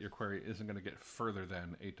likelihood that your query isn't going to get further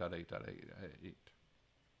than 8.8.8.8.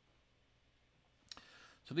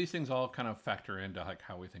 So these things all kind of factor into like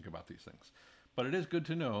how we think about these things. But it is good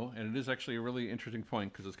to know, and it is actually a really interesting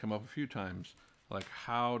point because it's come up a few times. Like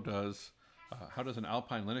how does an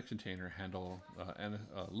Alpine Linux container handle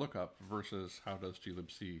lookup versus how does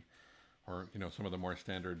glibc or some of the more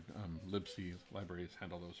standard libc libraries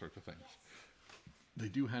handle those sorts of things? They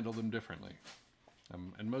do handle them differently,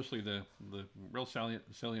 and mostly the real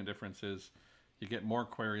salient difference is you get more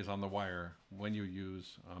queries on the wire when you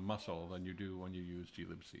use muscle than you do when you use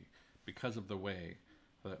glibc because of the way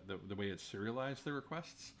it serialized the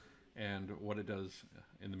requests and what it does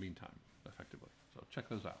in the meantime effectively. So check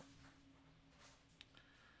those out.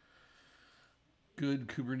 Good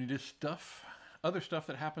Kubernetes stuff. Other stuff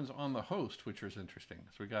that happens on the host, which is interesting.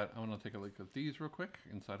 So I want to take a look at these real quick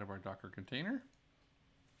inside of our Docker container.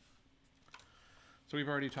 So we've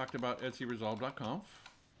already talked about etcresolve.conf.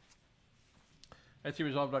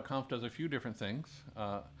 etcresolve.conf does a few different things.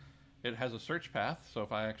 It has a search path. So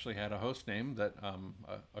if I actually had a host name that,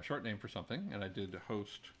 a short name for something, and I did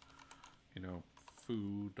host,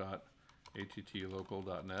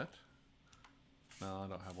 foo.attlocal.net. No, I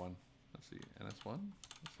don't have one. Let's see, ns1.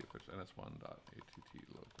 Let's see if there's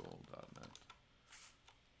ns1.attlocal.net.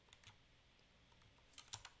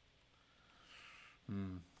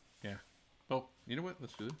 Yeah. Well, you know what?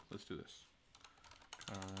 Let's do this.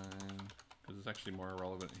 Because it's actually more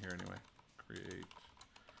relevant here anyway. Create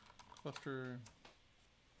cluster.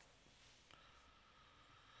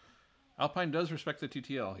 Alpine does respect the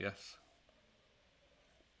TTL, yes.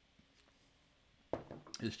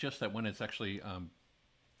 It's just that when it's actually,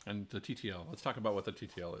 and the TTL, let's talk about what the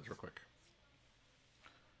TTL is real quick.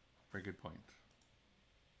 Very good point.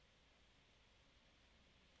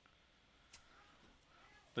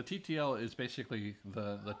 The TTL is basically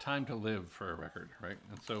the time to live for a record, right?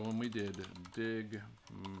 And so when we did dig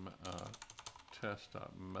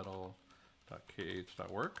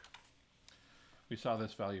test.metal.kh.work, we saw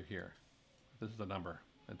this value here. This is the number.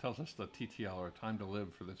 It tells us the TTL, or time to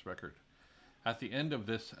live, for this record. At the end of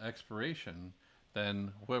this expiration,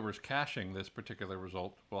 then whoever's caching this particular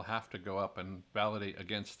result will have to go up and validate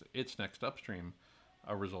against its next upstream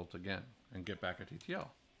a result again and get back a TTL.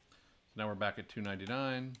 So now we're back at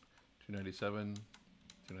 299, 297,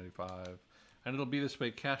 295, and it'll be this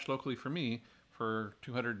way cached locally for me for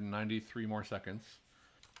 293 more seconds,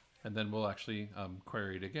 and then we'll actually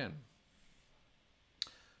query it again.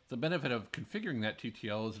 The benefit of configuring that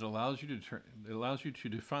TTL is it allows you to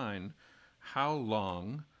define how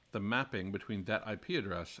long the mapping between that IP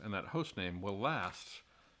address and that host name will last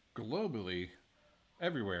globally,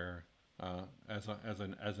 everywhere, as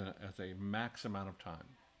a max amount of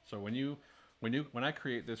time. So when I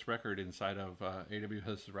create this record inside of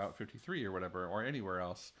AWS Route 53 or whatever, or anywhere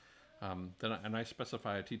else, and I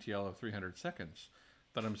specify a TTL of 300 seconds,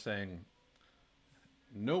 then I'm saying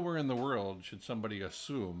nowhere in the world should somebody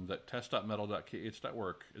assume that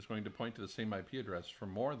test.metal.kh.work is going to point to the same IP address for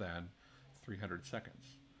more than 300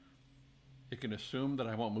 seconds. It can assume that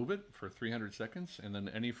I won't move it for 300 seconds, and then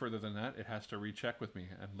any further than that, it has to recheck with me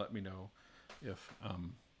and let me know if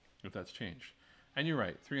that's changed. And you're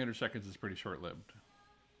right, 300 seconds is pretty short-lived.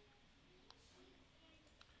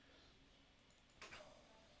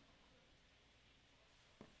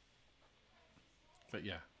 But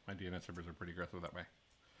yeah, my DNS servers are pretty aggressive that way.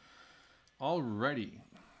 Alrighty.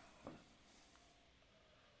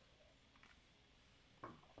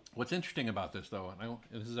 What's interesting about this, though, and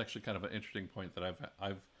this is actually kind of an interesting point that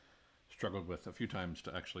I've struggled with a few times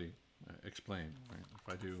to actually explain. Right?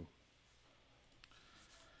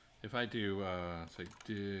 If I do say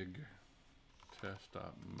dig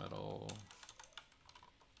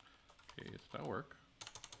test.metal.kh.work,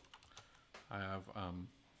 I have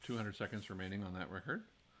 200 seconds remaining on that record.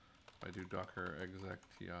 If I do docker exec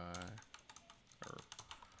ti or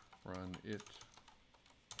run it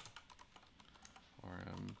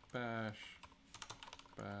rm bash.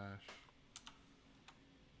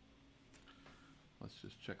 Let's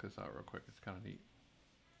just check this out real quick. It's kind of neat.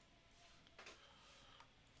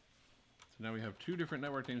 So now we have two different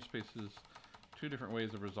network namespaces, two different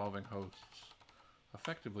ways of resolving hosts,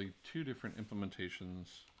 effectively two different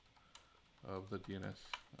implementations of the DNS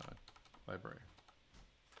library.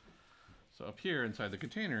 So up here inside the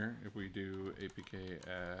container, if we do apk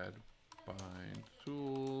add bind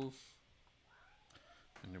tools,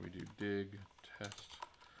 and then we do dig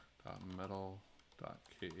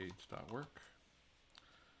test.metal.kh.work,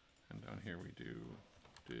 and down here we do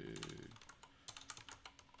dig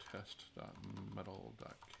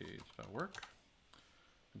test.metal.kh.work.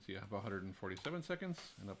 And see I have 147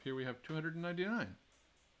 seconds, and up here we have 299.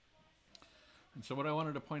 And so what I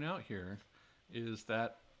wanted to point out here is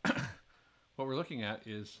that what we're looking at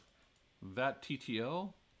is that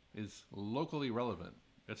TTL is locally relevant.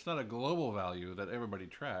 It's not a global value that everybody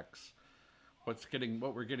tracks.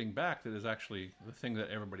 What we're getting back that is actually the thing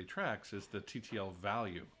that everybody tracks is the TTL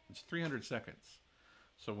value. It's 300 seconds.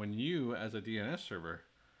 So when you, as a DNS server,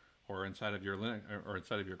 or inside of your Linux or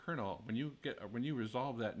inside of your kernel, when you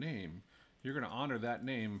resolve that name, you're going to honor that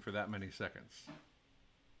name for that many seconds.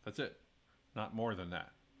 That's it. Not more than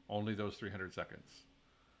that. Only those 300 seconds,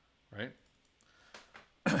 right?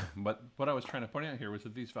 But what I was trying to point out here was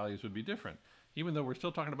that these values would be different. Even though we're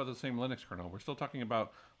still talking about the same Linux kernel, we're still talking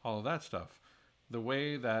about all of that stuff. The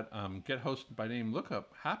way that get host by name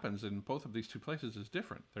lookup happens in both of these two places is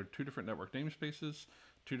different. They're two different network namespaces,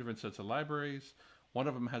 two different sets of libraries. One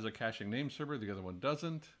of them has a caching name server, the other one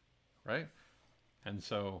doesn't, right? And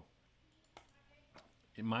so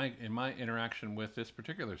in my interaction with this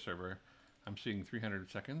particular server, I'm seeing 300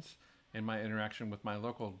 seconds. In my interaction with my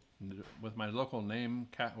local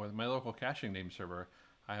caching name server,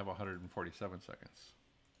 I have 147 seconds.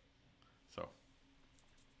 So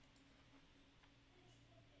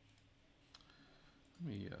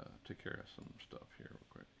let me take care of some stuff here real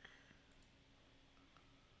quick.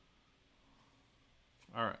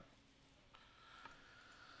 All right.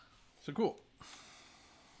 So cool.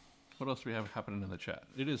 What else do we have happening in the chat?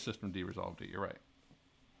 It is systemd resolved D. You're right.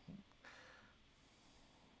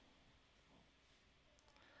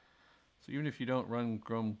 So even if you don't run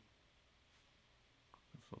Chrome,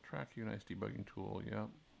 this will track you. Nice debugging tool. Yep.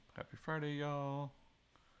 Happy Friday, y'all.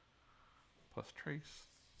 Plus trace.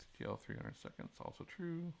 TTL 300 seconds. Also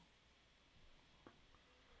true.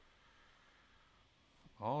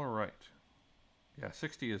 All right. Yeah,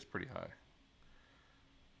 60 is pretty high.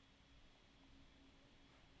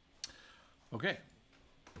 Okay.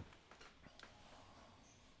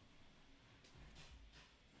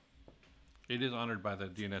 It is honored by the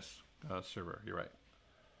DNS server. You're right.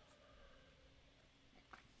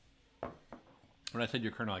 When I said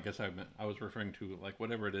your kernel, I guess I was referring to like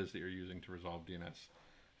whatever it is that you're using to resolve DNS.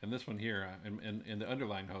 And this one here, in the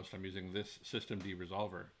underlying host, I'm using this systemd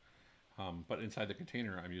resolver. But inside the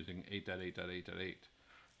container, I'm using 8.8.8.8.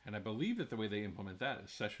 And I believe that the way they implement that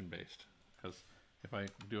is session-based. Because if I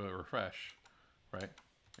do a refresh, right,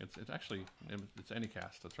 it's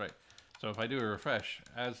Anycast, that's right. So if I do a refresh,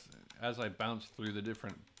 as I bounce through the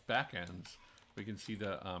different backends, we can see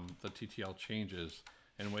the TTL changes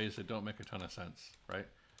in ways that don't make a ton of sense, right?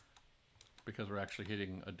 Because we're actually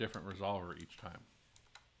hitting a different resolver each time.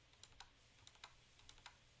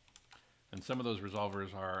 And some of those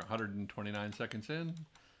resolvers are 129 seconds in.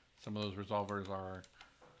 Some of those resolvers are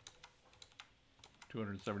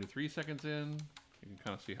 273 seconds in. You can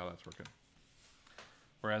kind of see how that's working.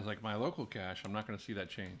 Whereas like my local cache, I'm not going to see that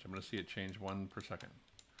change. I'm going to see it change 1 per second,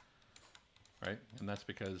 right? And that's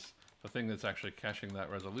because the thing that's actually caching that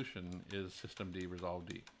resolution is systemd resolve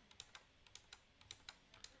D.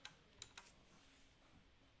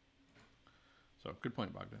 So good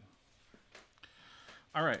point, Bogdan.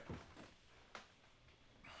 All right.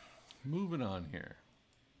 Moving on here.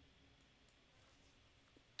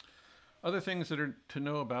 Other things that are to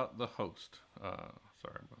know about the host.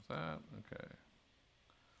 Sorry about that. Okay.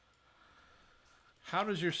 How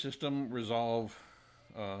does your system resolve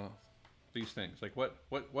these things? Like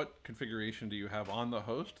what configuration do you have on the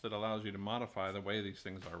host that allows you to modify the way these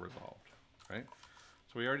things are resolved, right?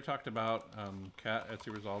 So we already talked about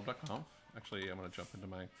cat@etsyresolve.conf. Actually, I'm going to jump into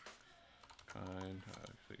my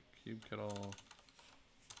kubectl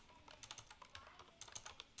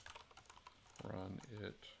run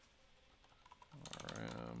it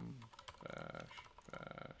rm bash.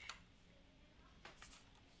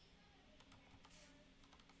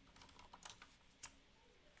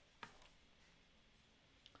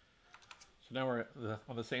 So now we're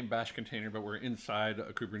on the same bash container, but we're inside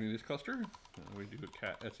a Kubernetes cluster. And we do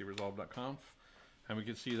cat@etsyresolve.conf, and we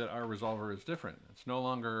can see that our resolver is different. It's no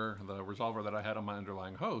longer the resolver that I had on my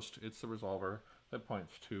underlying host. It's the resolver that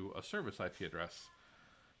points to a service IP address,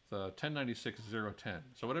 the 1096.0.10.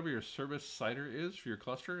 So whatever your service CIDR is for your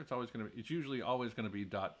cluster, it's usually always going to be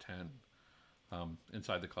 .10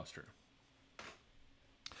 inside the cluster.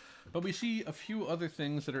 But we see a few other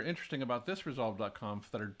things that are interesting about this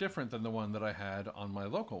resolve.conf that are different than the one that I had on my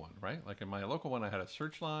local one, right? Like in my local one, I had a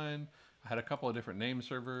search line. I had a couple of different name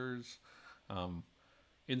servers.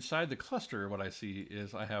 Inside the cluster, what I see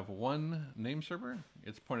is I have one name server.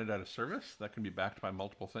 It's pointed at a service that can be backed by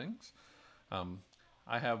multiple things.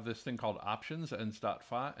 I have this thing called options,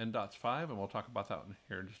 end.5, and we'll talk about that one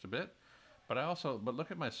here in just a bit. But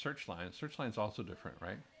look at my search line. Search line's also different,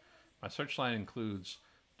 right? My search line includes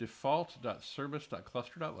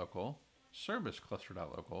default.service.cluster.local, service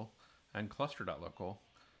cluster.local, and cluster.local,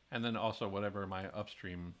 and then also whatever my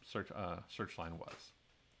upstream search line was.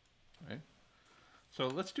 Right? So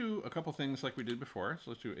let's do a couple things like we did before.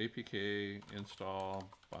 So let's do apk install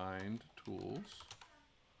bind tools.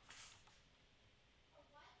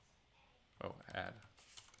 Oh, add.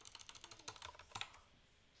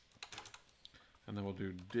 And then we'll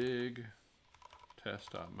do dig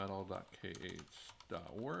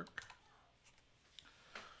test.metal.k8.work.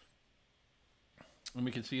 And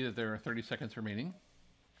we can see that there are 30 seconds remaining.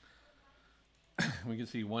 We can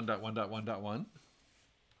see 1.1.1.1.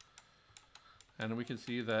 And we can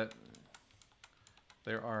see that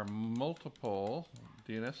there are multiple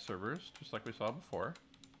DNS servers, just like we saw before.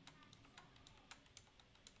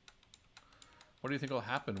 What do you think will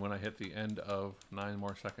happen when I hit the end of 9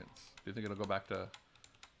 more seconds? Do you think it'll go back to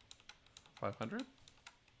 500?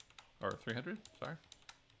 Or 300? Sorry.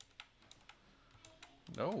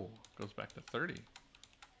 No, it goes back to 30.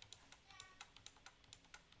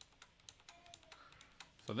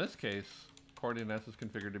 So in this case, Core DNS is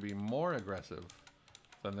configured to be more aggressive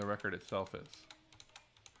than the record itself is.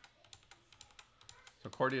 So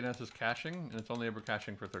Core DNS is caching, and it's only ever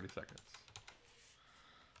caching for 30 seconds.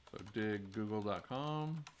 So dig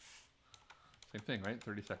google.com, same thing, right?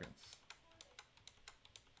 30 seconds.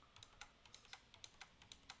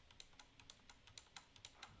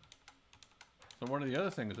 So one of the other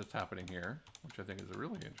things that's happening here, which I think is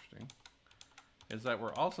really interesting, is that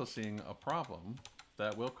we're also seeing a problem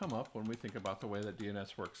that will come up when we think about the way that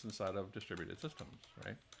DNS works inside of distributed systems,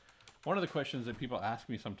 right? One of the questions that people ask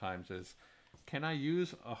me sometimes is, can I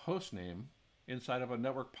use a host name inside of a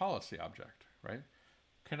network policy object, right?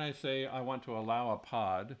 Can I say I want to allow a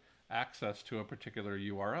pod access to a particular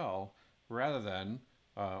URL rather than,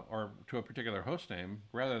 or to a particular host name,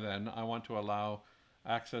 rather than I want to allow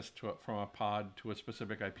access to from a pod to a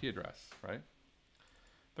specific IP address, right?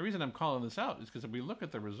 The reason I'm calling this out is because if we look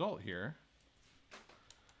at the result here,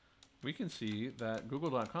 we can see that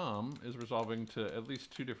google.com is resolving to at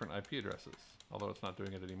least 2 different IP addresses, although it's not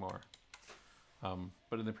doing it anymore.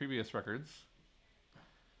 But in the previous records,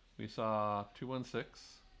 we saw 216,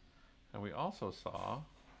 and we also saw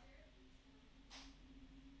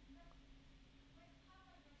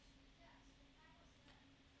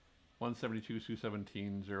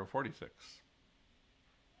 172.217.046.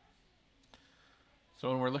 So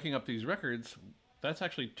when we're looking up these records, that's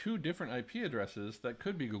actually 2 different IP addresses that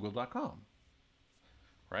could be google.com,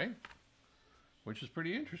 right? Which is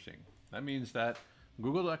pretty interesting. That means that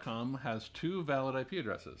google.com has 2 valid IP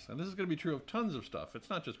addresses, and this is going to be true of tons of stuff. It's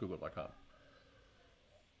not just google.com.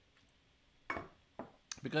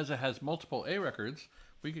 Because it has multiple A records,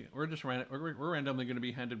 we're randomly going to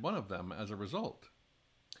be handed one of them as a result.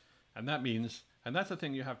 And that means, and that's the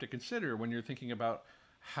thing you have to consider when you're thinking about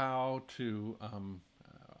how to,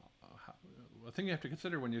 the thing you have to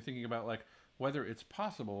consider when you're thinking about like whether it's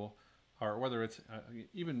possible or whether it's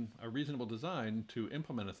even a reasonable design to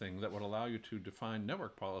implement a thing that would allow you to define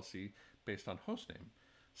network policy based on hostname.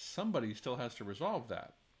 Somebody still has to resolve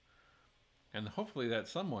that. And hopefully that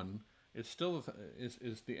someone is still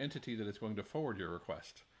is the entity that is going to forward your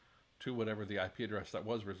request to whatever the IP address that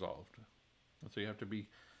was resolved. And so you have to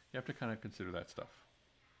kind of consider that stuff.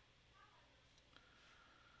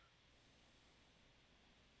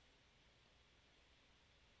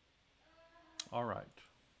 All right.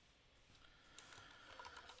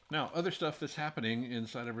 Now, other stuff that's happening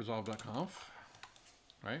inside of resolve.conf,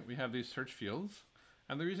 right? We have these search fields,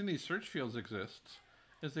 and the reason these search fields exist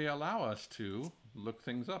is they allow us to look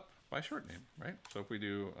things up by short name, right? So if we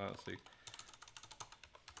do, let's see,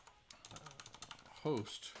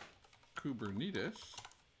 host Kubernetes,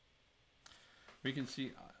 we can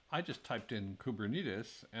see I just typed in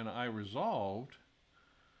Kubernetes and I resolved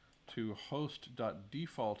to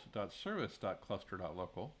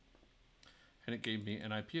host.default.service.cluster.local, and it gave me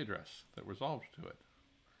an IP address that resolved to it.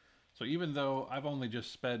 So even though I've only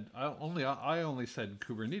just I only said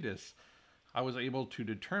Kubernetes, I was able to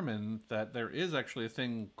determine that there is actually a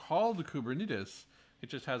thing called Kubernetes. It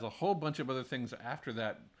just has a whole bunch of other things after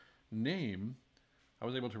that name. I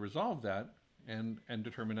was able to resolve that and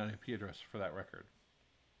determine an IP address for that record.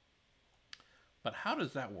 But how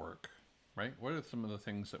does that work, right? What are some of the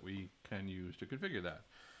things that we can use to configure that?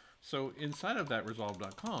 So inside of that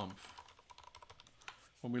resolve.conf,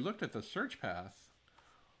 when we looked at the search path,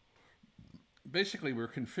 basically we're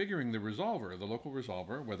configuring the resolver, the local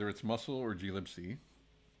resolver, whether it's musl or glibc,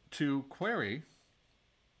 to query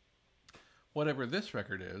whatever this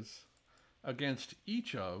record is against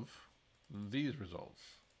each of these results.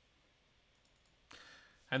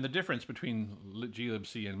 And the difference between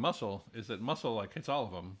glibc and musl is that musl like hits all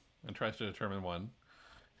of them and tries to determine one,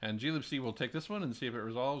 And glibc will take this one and see if it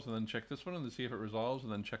resolves, and then check this one and then see if it resolves,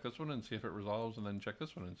 and then check this one and see if it resolves, and then check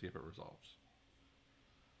this one and see if it resolves.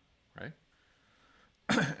 Right?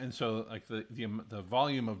 And so, like the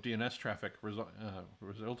volume of DNS traffic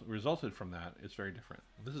resulted from that is very different.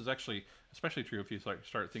 This is actually especially true if you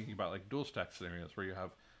start thinking about like dual stack scenarios where you have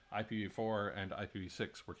IPv4 and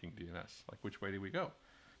IPv6 working DNS. Like, which way do we go?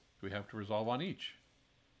 Do we have to resolve on each?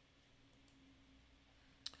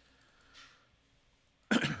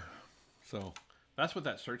 So that's what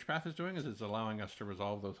that search path is doing, is it's allowing us to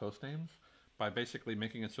resolve those host names by basically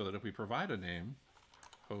making it so that if we provide a name,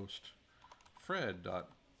 host Fred dot,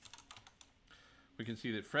 we can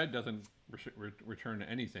see that Fred doesn't return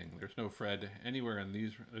anything. There's no Fred anywhere in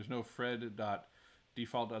these. There's no Fred dot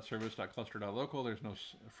default dot service dot cluster dot local. There's no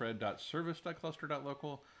Fred dot service dot cluster dot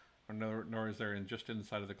local, or nor is there just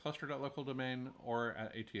inside of the cluster dot local domain or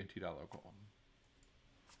at AT&T dot local.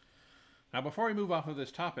 Now, before we move off of this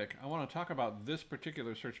topic, I want to talk about this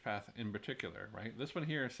particular search path in particular, right? This one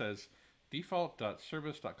here says default dot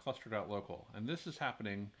service dot cluster dot local, and this is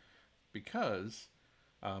happening because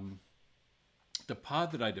the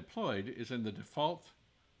pod that I deployed is in the default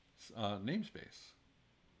namespace,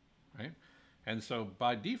 right? And so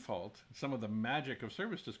by default, some of the magic of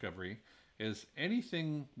service discovery is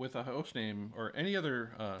anything with a host name or any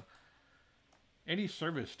other any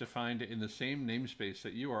service defined in the same namespace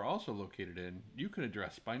that you are also located in, you can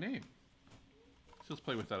address by name. So let's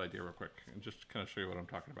play with that idea real quick and just kind of show you what I'm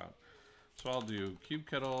talking about. So I'll do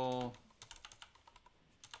kubectl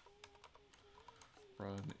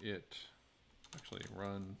run it, actually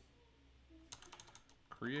run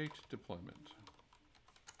create deployment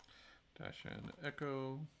 -n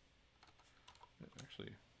echo,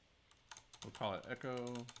 actually we'll call it echo,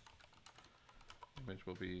 image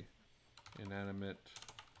will be inanimate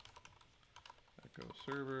echo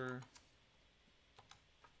server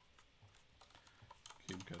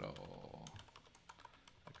kubectl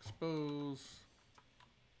expose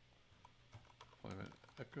deployment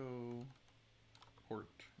echo port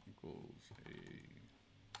equals a.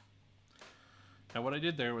 Now what I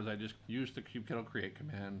did there was I just used the kubectl create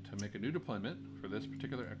command to make a new deployment for this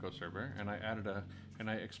particular echo server, and I added and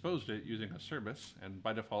I exposed it using a service, and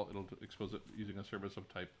by default it'll expose it using a service of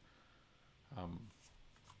type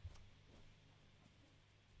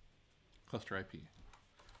cluster IP.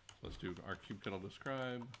 So let's do our kubectl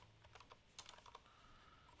describe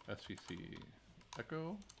svc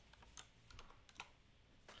echo.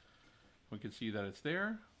 We can see that it's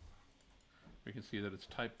there. We can see that it's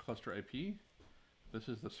type cluster IP. This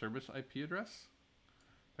is the service IP address.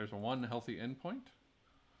 There's one healthy endpoint,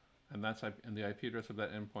 and the IP address of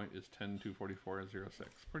that endpoint is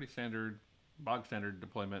 10.244.06. Pretty standard, bog standard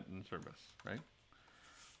deployment and service, right?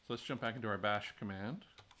 So let's jump back into our bash command.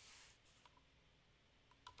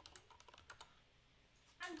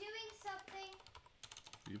 I'm doing something.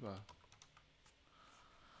 Viva.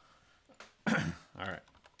 All right.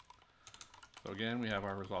 So again, we have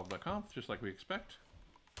our resolve.conf, just like we expect.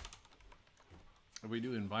 If we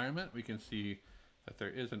do environment, we can see that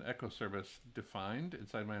there is an echo service defined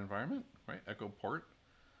inside my environment, right? Echo port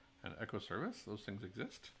and echo service, those things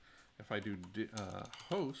exist. If I do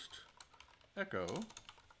host echo,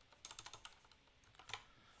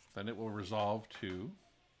 then it will resolve to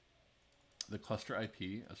the cluster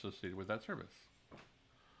IP associated with that service.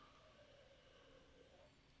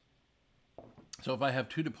 So if I have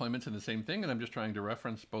two deployments in the same thing and I'm just trying to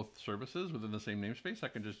reference both services within the same namespace, I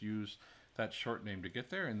can just use that short name to get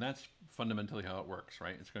there, and that's fundamentally how it works,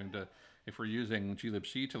 right? It's going to, if we're using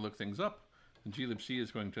glibc to look things up, then glibc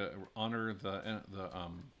is going to honor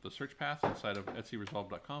the search path inside of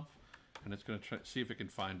etcresolve.conf, and it's going to see if it can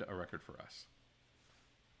find a record for us.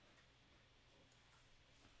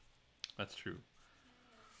 That's true.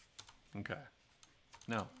 Okay.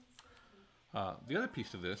 Now, the other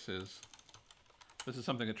piece of this is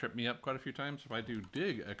something that tripped me up quite a few times. If I do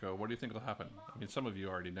dig echo, what do you think will happen? I mean, some of you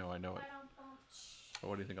already know, I know it. But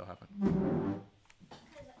what do you think will happen?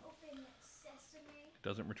 It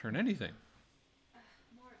doesn't return anything.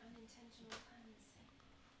 More unintentional puns.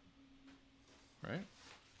 Right?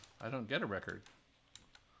 I don't get a record.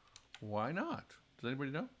 Why not? Does anybody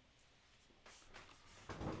know?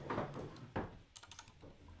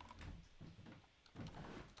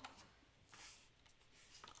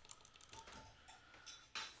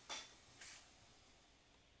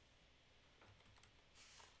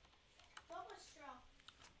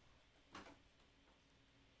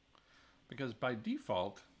 Because by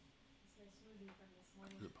default,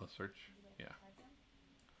 is it plus search? Yeah.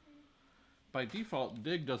 By default,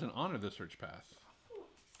 dig doesn't honor the search path.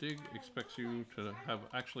 Dig expects you to have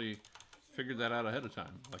actually figured that out ahead of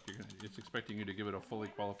time. Like it's expecting you to give it a fully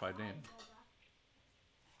qualified name.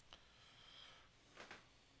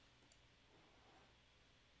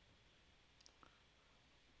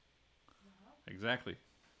 Exactly.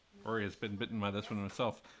 Rory has been bitten by this one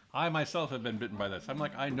himself. I myself have been bitten by this. I'm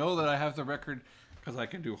like, I know that I have the record because I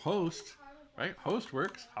can do host, right? Host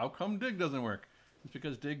works. How come dig doesn't work? It's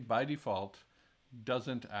because dig by default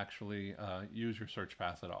doesn't actually use your search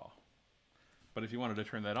path at all. But if you wanted to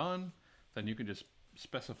turn that on, then you can just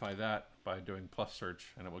specify that by doing plus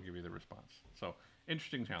search and it will give you the response. So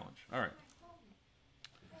interesting challenge. All right.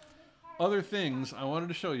 Other things I wanted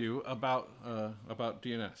to show you about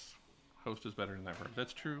DNS. Host is better than that word.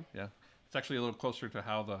 That's true. Yeah. It's actually a little closer to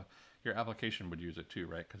how your application would use it too,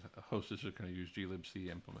 right? Because a host is just going to use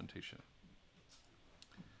glibc implementation.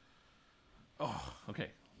 Oh,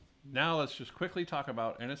 okay. Now let's just quickly talk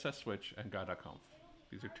about NSS Switch and guide.conf.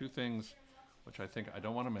 These are two things which I think I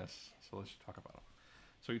don't want to miss, so let's talk about them.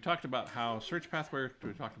 So you talked about how search path worked.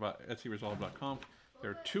 We talked about etcresolve.conf.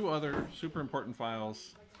 There are two other super important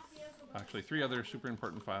files, actually three other super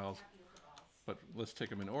important files, but let's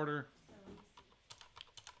take them in order.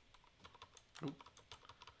 Oh,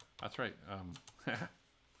 that's right.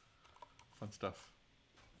 Fun stuff.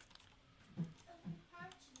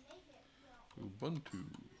 Ubuntu.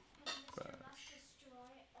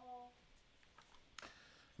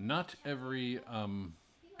 Not every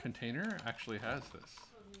container actually has this.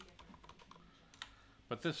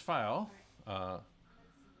 But this file,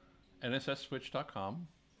 nssswitch.com,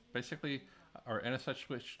 basically, or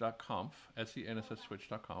nssswitch.conf,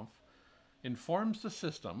 nssswitch.conf, informs the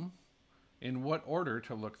system in what order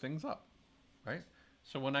to look things up, right?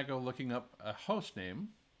 So when I go looking up a host name,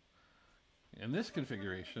 in this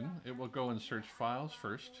configuration, it will go and search files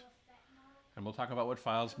first, and we'll talk about what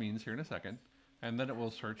files means here in a second, and then it will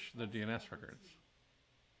search the DNS records,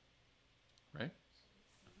 right?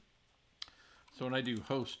 So when I do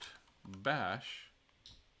host bash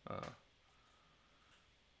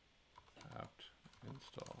apt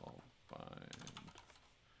install bind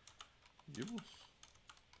use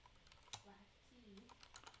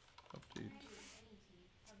update.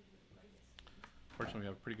 Fortunately, we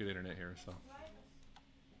have pretty good internet here, so.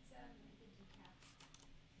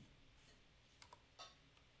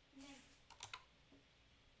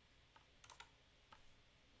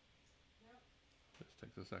 Just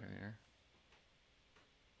takes a second here.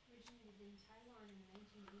 Originated in Taiwan in the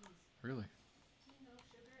 1980s. Really? Tea, milk,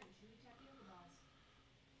 sugar, and chewy tapioca balls.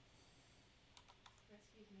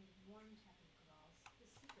 Recipes made with warm tapioca balls. The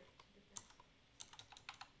secret to defense.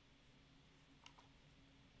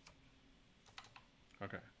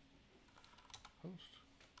 Okay. Host.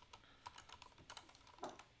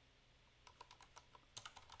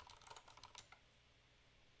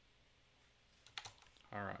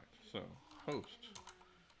 All right. So host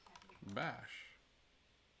bash.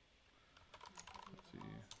 Let's see.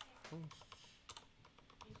 Hosts.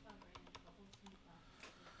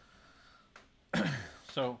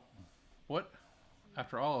 So what?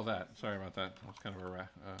 After all of that, sorry about that. That was kind of a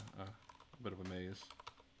bit of a maze.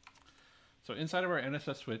 So inside of our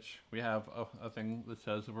NSS switch, we have a thing that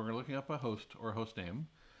says if we're looking up a host or host name,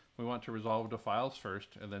 we want to resolve to files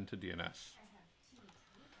first and then to DNS.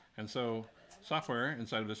 And so software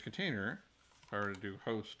inside of this container, if I were to do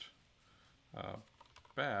host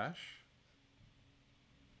bash,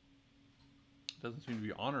 doesn't seem to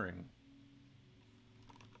be honoring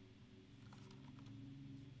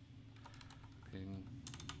ping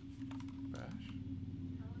bash.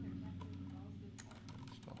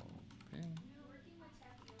 Install ping.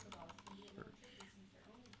 Search.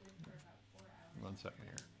 1 second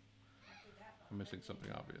here. I'm missing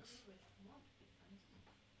something obvious.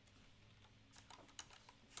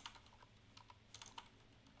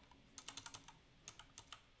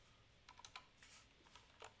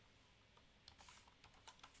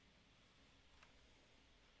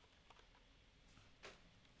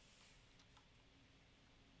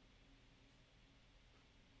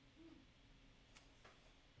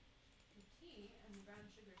 And the brown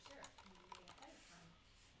sugar syrup can be made ahead of time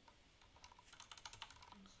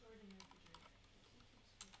and stored in the refrigerator.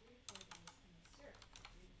 The tea keeps for 3 to 4 days and the syrup for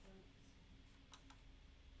 3 to 4 weeks.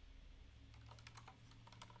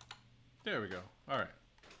 There we go. All right.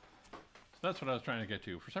 So that's what I was trying to get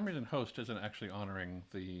to. For some reason, host isn't actually honoring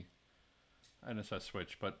the NSS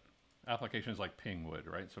switch, but applications like ping would,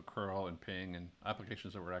 right? So curl and ping and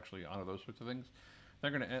applications that would actually honor those sorts of things,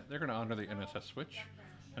 they're gonna honor the NSS switch.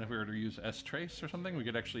 And if we were to use strace or something, we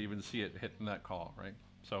could actually even see it hitting that call, right?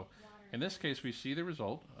 So in this case, we see the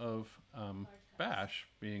result of bash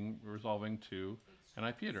resolving to an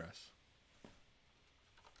IP address.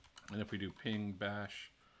 And if we do ping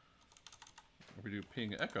bash, if we do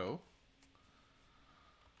ping echo,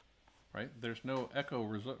 right, there's no echo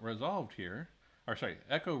resolved here. Or sorry,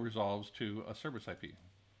 echo resolves to a service IP.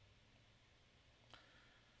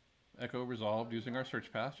 Echo resolved using our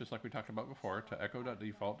search path, just like we talked about before, to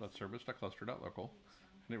echo.default.service.cluster.local.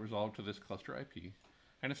 And it resolved to this cluster IP.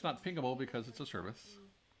 And it's not pingable because it's a service.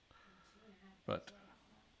 But,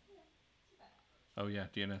 oh yeah,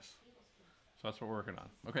 DNS. So that's what we're working on.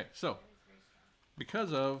 Okay, so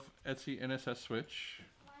because of Etsy NSS switch,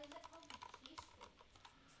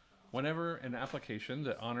 whenever an application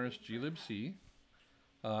that honors glibc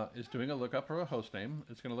is doing a lookup of a host name,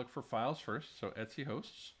 it's going to look for files first, so Etsy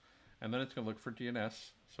hosts, and then it's going to look for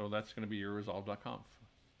DNS, so that's going to be your resolve.conf.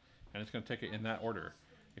 And it's going to take it in that order.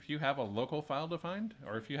 If you have a local file defined,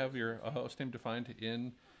 or if you have your host name defined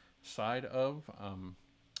inside of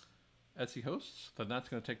Etsy hosts, then that's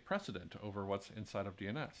going to take precedent over what's inside of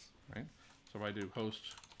DNS, right? So if I do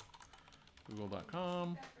host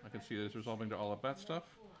google.com, I can see that it's resolving to all of that stuff.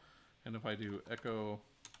 And if I do echo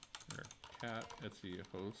or cat Etsy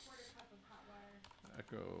hosts,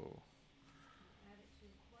 echo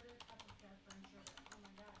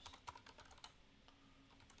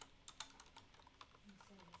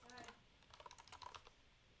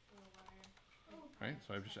right,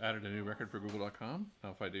 so I've just added a new record for google.com.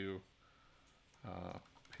 Now if I do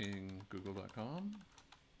ping google.com,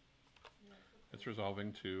 it's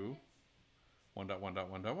resolving to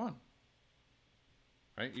 1.1.1.1.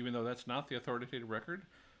 Right? Even though that's not the authoritative record,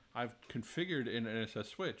 I've configured in NSS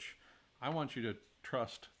switch, I want you to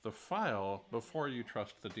trust the file before you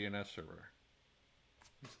trust the DNS server.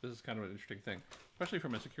 This is kind of an interesting thing, especially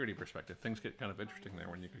from a security perspective. Things get kind of interesting there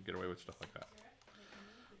when you could get away with stuff like that.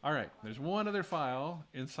 All right, there's one other file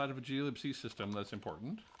inside of a glibc system that's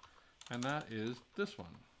important, and that is this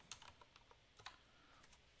one.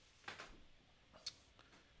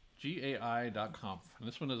 gai.conf. And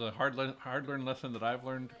this one is a hard-learned lesson that I've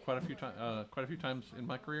learned quite a few times in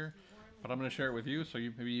my career, but I'm going to share it with you, so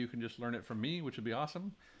maybe you can just learn it from me, which would be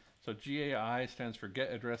awesome. So GAI stands for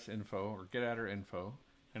Get Address Info, or Get Adder Info,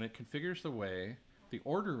 and it configures the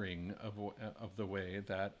ordering of the way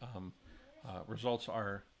that results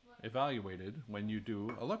are evaluated when you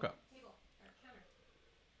do a lookup.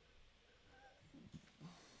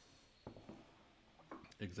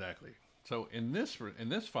 Exactly. So in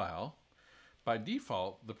this file, by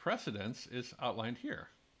default, the precedence is outlined here.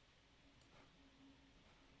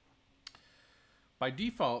 By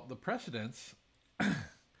default, the precedence,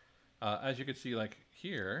 as you can see, like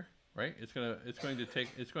here, right? It's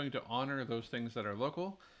going to honor those things that are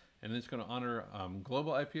local, and it's going to honor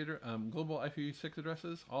global IPv6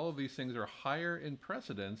 addresses. All of these things are higher in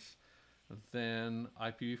precedence than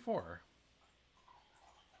IPv4.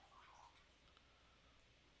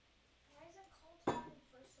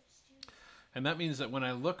 And that means that when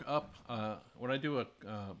I look up, when I do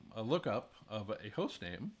a lookup of a host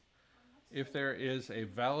name, if there is a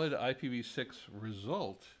valid IPv6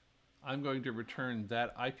 result, I'm going to return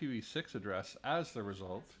that IPv6 address as the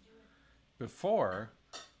result before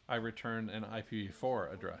I return an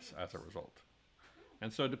IPv4 address as a result.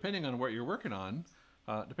 And so depending on what you're working on,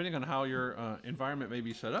 depending on how your environment may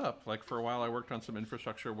be set up, like for a while I worked on some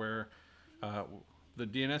infrastructure where the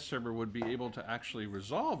DNS server would be able to actually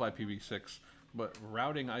resolve IPv6, but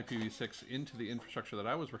routing IPv6 into the infrastructure that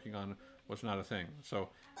I was working on was not a thing. So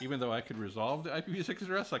even though I could resolve the IPv6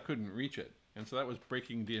 address, I couldn't reach it. And so that was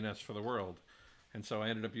breaking DNS for the world. And so I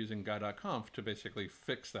ended up using gai.conf to basically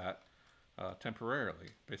fix that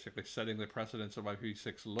temporarily, basically setting the precedence of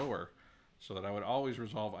IPv6 lower so that I would always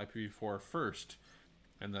resolve IPv4 first.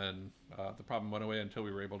 And then the problem went away until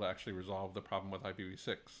we were able to actually resolve the problem with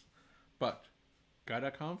IPv6. But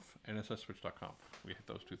gai.conf and nsswitch.conf, we hit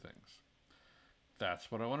those two things.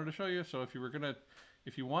 That's what I wanted to show you. So if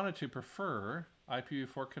you wanted to prefer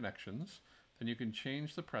IPv4 connections, then you can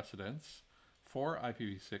change the precedence for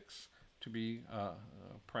IPv6 to be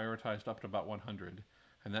prioritized up to about 100.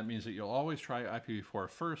 And that means that you'll always try IPv4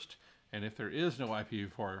 first, and if there is no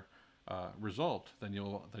IPv4 result, then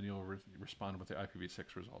you'll respond with the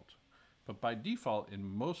IPv6 result. But by default, in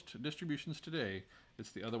most distributions today,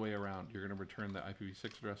 it's the other way around. You're going to return the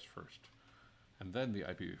IPv6 address first, and then the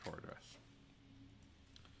IPv4 address.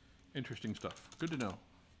 Interesting stuff. Good to know.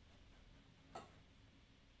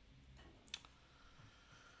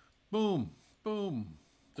 Boom, boom.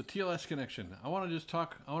 The TLS connection. I want to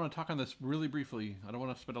talk on this really briefly. I don't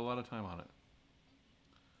want to spend a lot of time on it.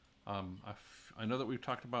 I know that we've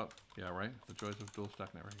talked about, yeah, right? The joys of dual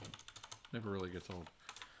stack networking. Never really gets old.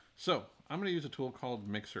 So I'm going to use a tool called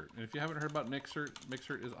Mixert. And if you haven't heard about Mixert,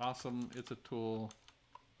 Mixert is awesome. It's a tool.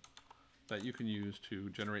 that you can use to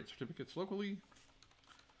generate certificates locally,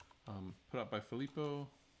 put up by Filippo.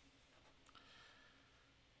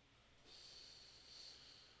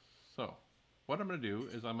 So what I'm going to do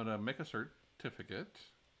is I'm going to make a certificate.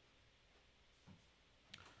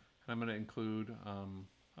 And I'm going to include,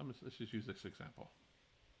 let's just use this example.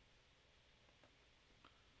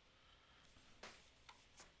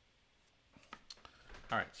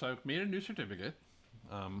 All right, so I've made a new certificate,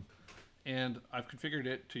 and I've configured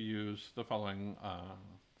it to use the following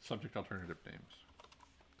subject alternative names.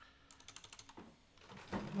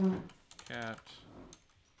 Cat,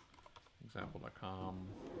 example.com,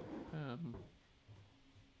 and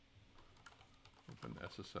open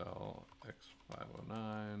SSL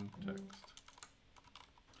x509 text.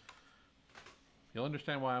 You'll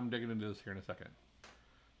understand why I'm digging into this here in a second.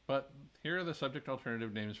 But here are the subject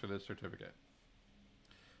alternative names for this certificate.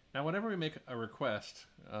 Now, whenever we make a request,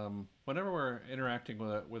 whenever we're interacting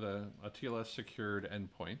with a TLS secured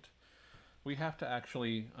endpoint, we have to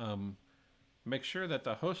actually make sure that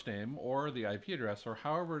the host name or the IP address or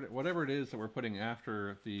whatever it is that we're putting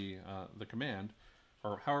after the command,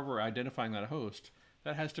 or however we're identifying that host,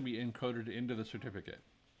 that has to be encoded into the certificate.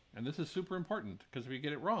 And this is super important, because if we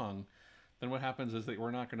get it wrong, then what happens is that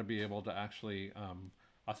we're not going to be able to actually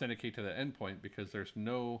authenticate to the endpoint, because there's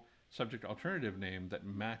no subject alternative name that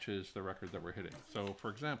matches the record that we're hitting. So for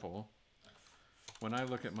example, when I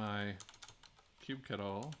look at my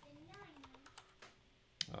kubectl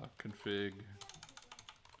config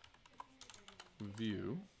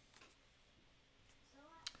view,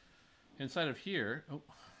 inside of here,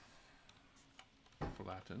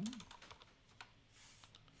 flatten,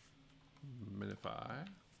 minify.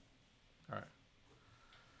 All right.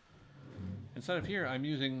 Inside of here, I'm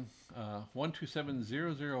using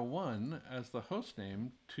 127.0.0.1 as the host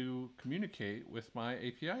name to communicate with my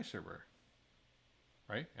API server,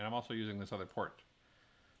 right? And I'm also using this other port.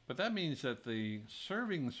 But that means that the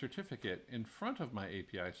serving certificate in front of my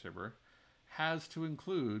API server has to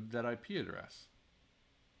include that IP address.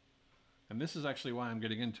 And this is actually why I'm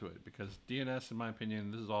getting into it, because DNS, in my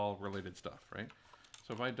opinion, this is all related stuff, right?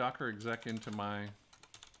 So if I docker exec into my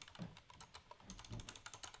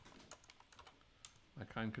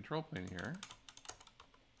kind control plane here,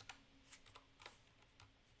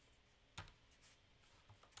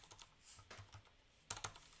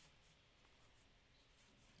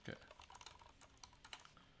 okay.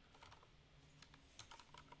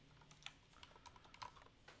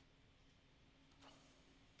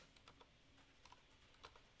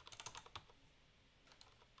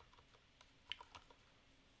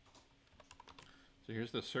 So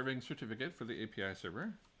here's the serving certificate for the API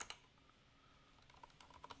server.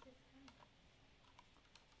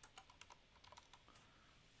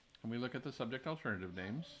 And we look at the subject alternative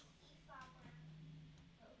names,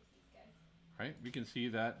 right? We can see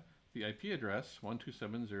that the IP address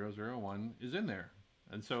 127.0.0.1 is in there.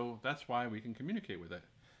 And so that's why we can communicate with it.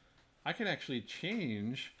 I can actually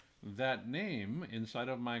change that name inside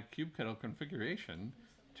of my kubectl configuration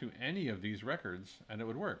to any of these records, and it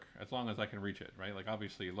would work as long as I can reach it, right? Like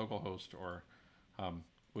obviously localhost or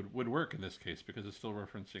would work in this case, because it's still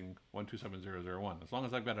referencing 127.0.0.1. As long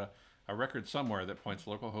as I've got a record somewhere that points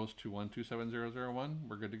localhost to 127.0.0.1,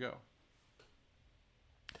 we're good to go.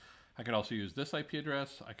 I could also use this IP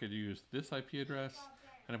address. I could use this IP address.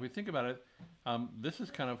 And if we think about it, this is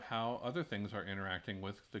kind of how other things are interacting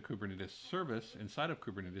with the Kubernetes service inside of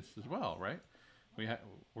Kubernetes as well, right?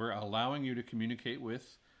 We're allowing you to communicate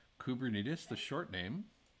with Kubernetes, the short name,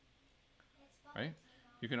 right?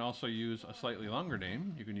 You can also use a slightly longer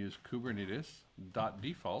name. You can use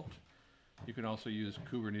kubernetes.default. You can also use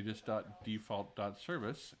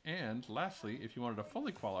kubernetes.default.service. And lastly, if you wanted to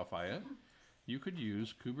fully qualify it, you could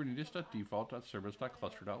use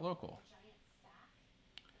kubernetes.default.service.cluster.local.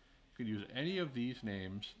 You could use any of these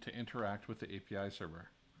names to interact with the API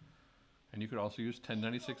server. And you could also use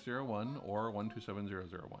 1096.0.1 or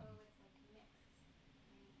 127.0.0.1.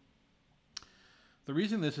 The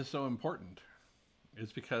reason this is so important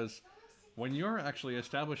is because when you're actually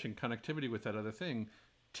establishing connectivity with that other thing,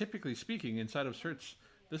 typically speaking, inside of certs,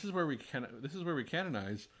 this is where we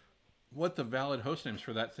canonize what the valid host names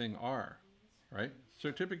for that thing are, right?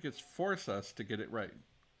 Certificates force us to get it right.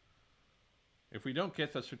 If we don't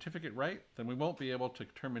get the certificate right, then we won't be able to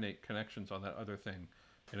terminate connections on that other thing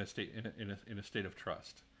in a state of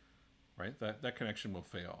trust, right? That connection will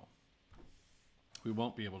fail. We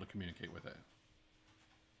won't be able to communicate with it.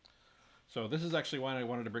 So this is actually why I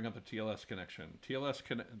wanted to bring up the TLS connection.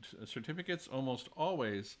 Certificates almost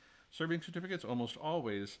always, serving certificates almost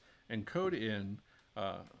always encode in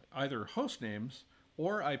either host names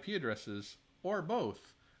or IP addresses or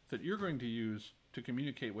both that you're going to use to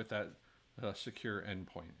communicate with that secure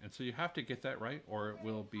endpoint. And so you have to get that right or it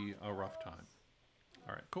will be a rough time.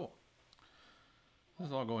 All right, cool. This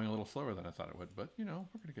is all going a little slower than I thought it would, but you know,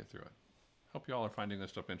 we're going to get through it. Hope you all are finding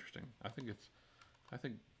this stuff interesting. I think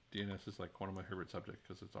DNS is like one of my favorite subjects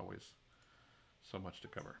because it's always so much to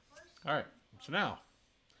cover. All right, so now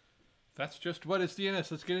that's just what is DNS.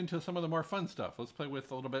 Let's get into some of the more fun stuff. Let's play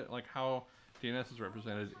with a little bit like how DNS is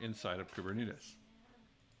represented inside of Kubernetes.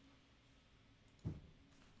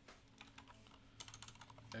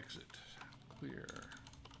 Exit, clear.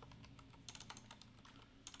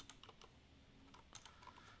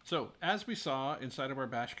 So as we saw inside of our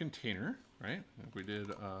bash container, right? We did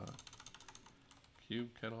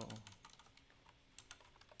kubectl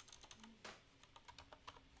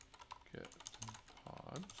get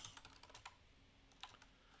pods.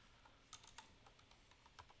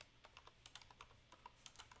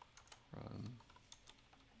 Run.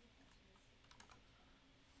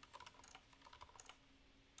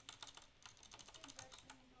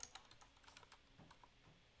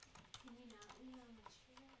 Can you not lean on the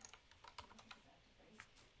chair? I think it's about to break.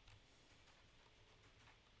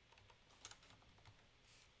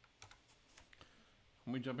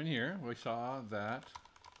 When we jump in here, we saw that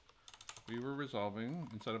we were resolving,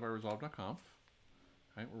 instead of our resolve.conf,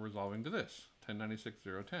 right, we're resolving to this,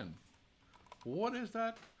 1096.0.10. What is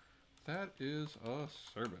that? That is a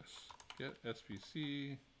service. Get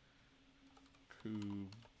SVC, kube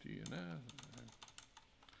DNS.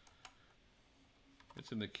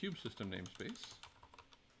 It's in the kube system namespace.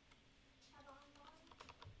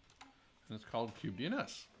 And it's called kube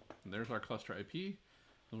DNS. And there's our cluster IP.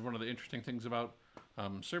 One of the interesting things about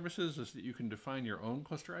services is that you can define your own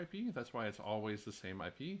cluster IP. That's why it's always the same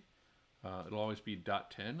IP. It'll always be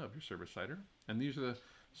 .10 of your service CIDR. And these are the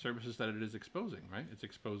services that it is exposing, right? It's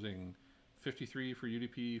exposing 53 for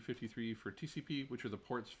UDP, 53 for TCP, which are the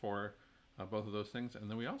ports for both of those things. And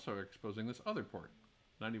then we also are exposing this other port,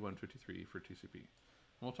 9153 for TCP. And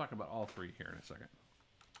we'll talk about all three here in a second.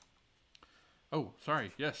 Oh,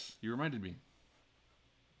 sorry. Yes, you reminded me.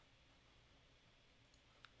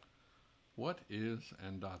 What is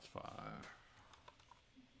n.5?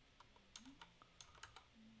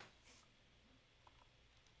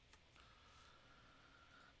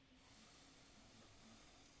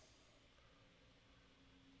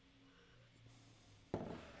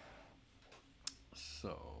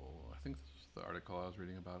 So, I think this is the article I was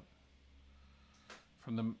reading about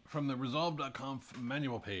from the resolve.conf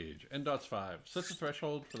manual page. n.5 sets a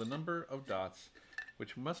threshold for the number of dots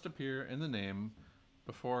which must appear in the name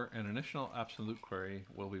before an initial absolute query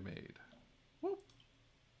will be made. Whoop.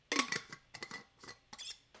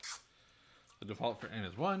 The default for n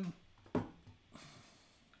is 1. 10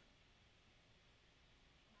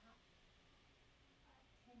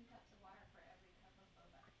 cups of water for every cup of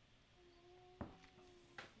boba.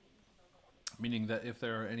 Meaning that if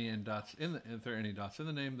there are any dots in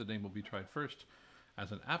the name, the name will be tried first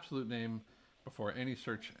as an absolute name before any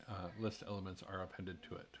search list elements are appended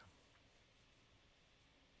to it.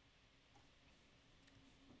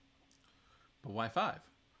 But why 5?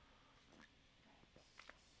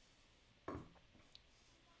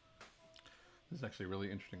 This is actually a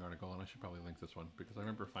really interesting article, and I should probably link this one because I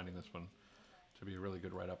remember finding this one to be a really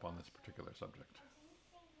good write-up on this particular subject.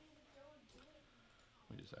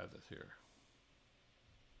 Let me just add this here.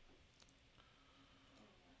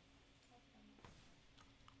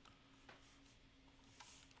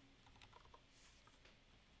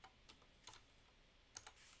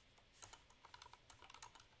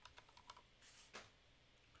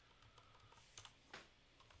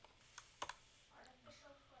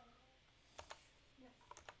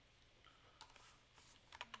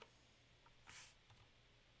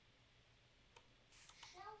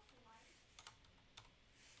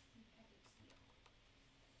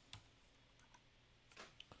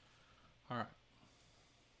 All right.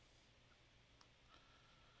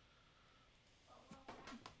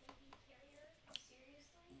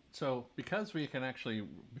 So because we can actually,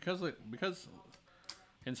 because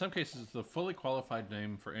in some cases the fully qualified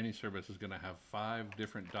name for any service is going to have 5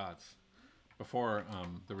 different dots before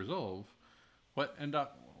the resolve,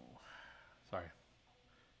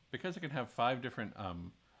 because it can have 5 different,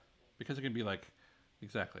 because it can be like,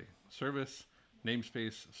 exactly, service,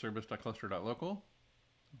 namespace, service.cluster.local.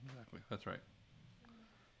 Exactly, that's right.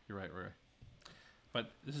 You're right, Roy.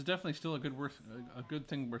 But this is definitely still a good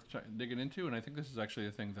thing worth digging into, and I think this is actually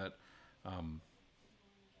a thing that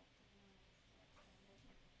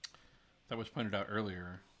that was pointed out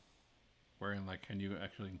earlier, wherein like, can you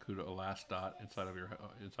actually include a last dot inside of your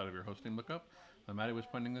hosting lookup? Maddie was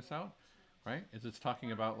pointing this out. right? Is it's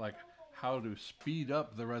talking about like how to speed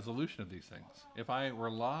up the resolution of these things. If I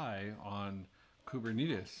rely on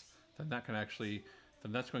Kubernetes, then that can actually,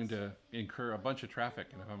 then that's going to incur a bunch of traffic.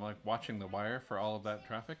 And if I'm like watching the wire for all of that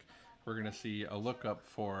traffic, we're going to see a lookup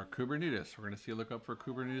for Kubernetes. We're going to see a lookup for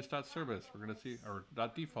Kubernetes.service. We're going to see, or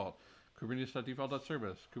 .default,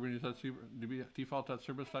 Kubernetes.default.service,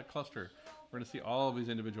 Kubernetes.default.service.cluster. We're going to see all of these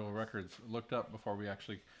individual records looked up before we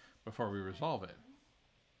resolve it.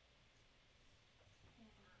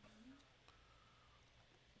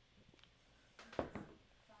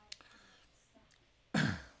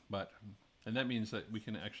 And that means that we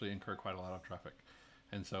can actually incur quite a lot of traffic.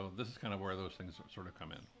 And so this is kind of where those things sort of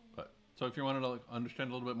come in. But so if you wanted to understand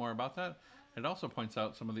a little bit more about that, it also points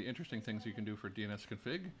out some of the interesting things you can do for DNS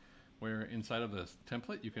config, where inside of this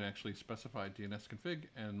template, you can actually specify DNS config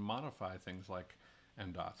and modify things like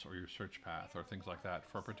ndots or your search path or things like that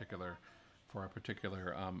for a particular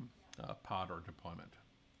pod or deployment.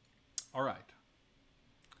 All right,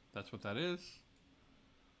 that's what that is.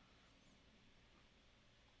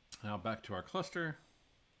 Now back to our cluster.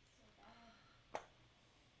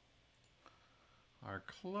 Our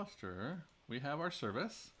cluster, we have our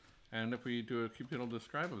service, and if we do a kubectl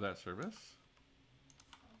describe of that service,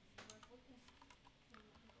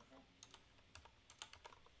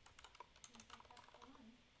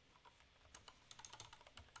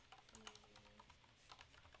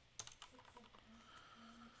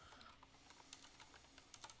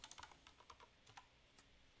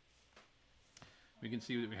 we can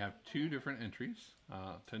see that we have two different entries,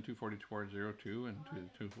 10.244.02 and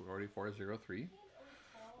 2.244.03,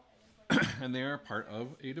 and they are part of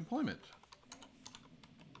a deployment.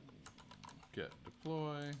 Get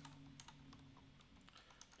deploy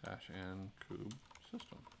 -n kube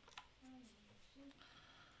system.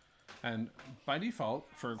 And by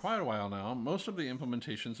default, for quite a while now, most of the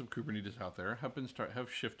implementations of Kubernetes out there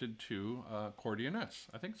have shifted to Core DNS.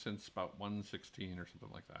 I think since about 1.16 or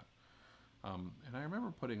something like that. And I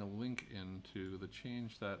remember putting a link into the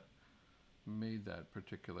change that made that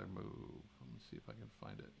particular move. Let me see if I can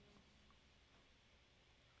find it.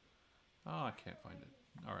 Oh, I can't find it.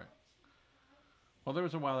 All right. Well, there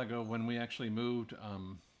was a while ago when we actually moved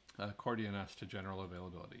Core DNS to general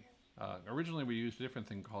availability. Originally, we used a different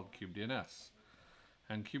thing called kubedns.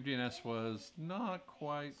 And kubedns was not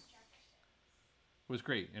quite, was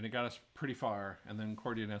great, and it got us pretty far. And then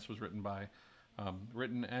Core DNS was written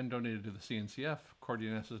and donated to the CNCF. Core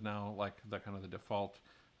DNS is now like the kind of the default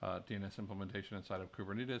DNS implementation inside of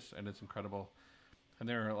Kubernetes, and it's incredible. And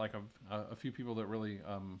there are like a few people that really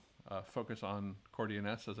focus on Core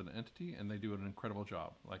DNS as an entity, and they do an incredible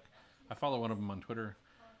job. Like, I follow one of them on Twitter,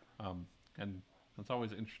 and it's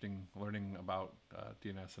always interesting learning about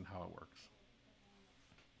DNS and how it works.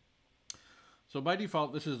 So by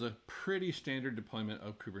default, this is a pretty standard deployment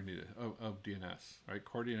of Kubernetes, of DNS, right?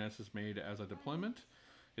 Core DNS is made as a deployment.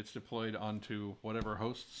 It's deployed onto whatever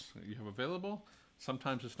hosts you have available.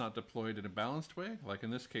 Sometimes it's not deployed in a balanced way. Like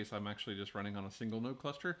in this case, I'm actually just running on a single node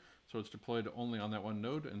cluster. So it's deployed only on that one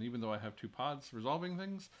node. And even though I have two pods resolving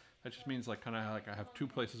things, that just means like kind of like I have two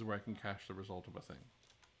places where I can cache the result of a thing.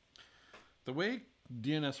 The way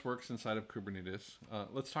DNS works inside of Kubernetes,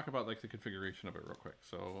 let's talk about like the configuration of it real quick.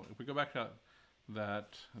 So if we go back to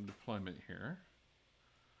that deployment here,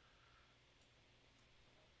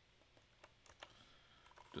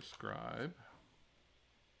 describe.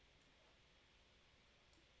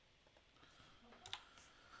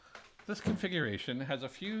 This configuration has a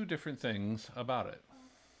few different things about it,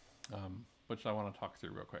 which I want to talk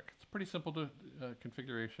through real quick. It's a pretty simple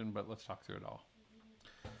configuration, but let's talk through it all.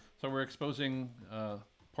 So we're exposing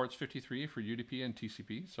ports 53 for UDP and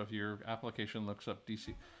TCP. So if your application looks up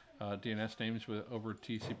DNS names over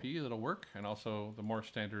TCP, it'll work, and also the more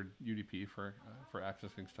standard UDP for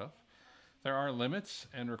accessing stuff. There are limits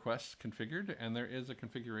and requests configured, and there is a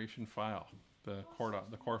configuration file, the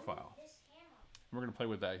core file. We're going to play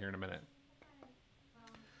with that here in a minute.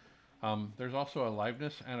 There's also a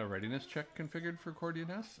liveness and a readiness check configured for Core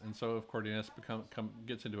DNS, and so if Core DNS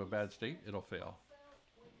gets into a bad state, it'll fail.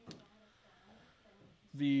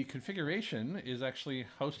 The configuration is actually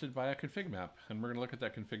hosted by a config map, and we're going to look at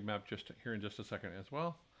that config map here in just a second as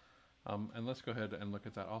well. And let's go ahead and look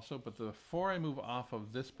at that also. But before I move off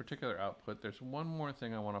of this particular output, there's one more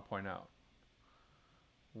thing I want to point out,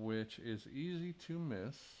 which is easy to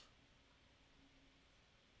miss.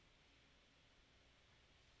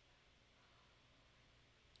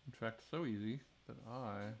 In fact, so easy that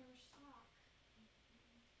I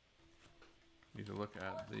need to look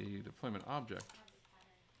at the deployment object.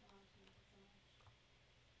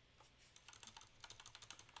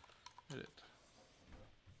 Edit.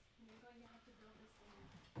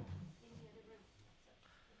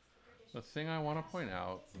 the thing I want to point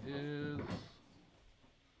out is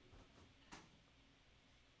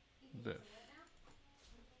this.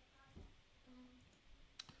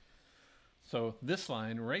 So this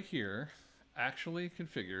line right here actually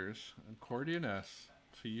configures core DNS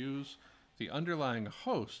to use the underlying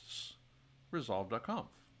host's resolve.conf.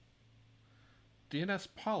 DNS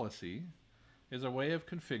policy is a way of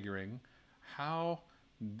configuring how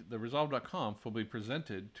the resolve.conf will be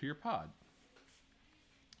presented to your pod.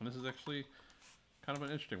 And this is actually kind of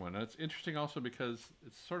an interesting one. And it's interesting also because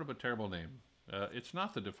it's sort of a terrible name. It's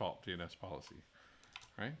not the default DNS policy,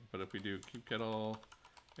 right? But if we do kubectl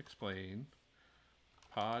explain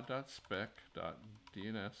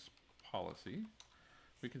pod.spec.dns policy,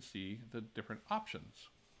 we can see the different options.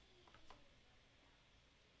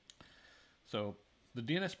 So the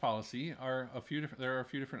DNS policy are there are a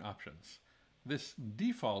few different options. This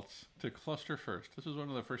defaults to cluster first. This is one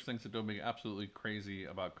of the first things that drove me absolutely crazy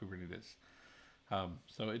about Kubernetes.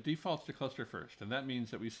 So it defaults to cluster first, and that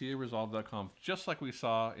means that we see a resolve.conf just like we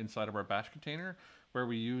saw inside of our bash container, where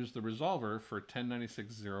we use the resolver for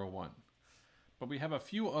 1096.01. But we have a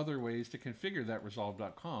few other ways to configure that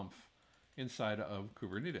resolve.conf inside of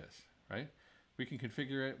Kubernetes, right? We can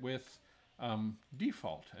configure it with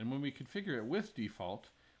default, and when we configure it with default,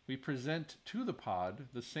 we present to the pod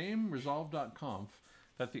the same resolve.conf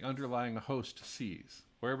that the underlying host sees.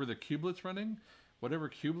 Wherever the kubelet's running, whatever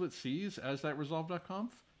kubelet sees as that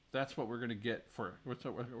resolve.conf, that's what we're going to get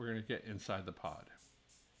inside the pod.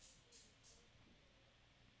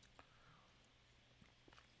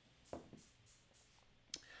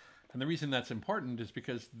 And the reason that's important is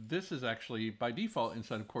because this is actually, by default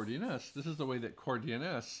inside of core DNS, this is the way that core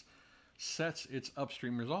DNS sets its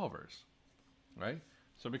upstream resolvers, right?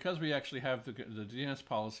 So because we actually have the DNS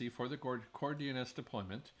policy for the core DNS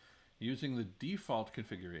deployment using the default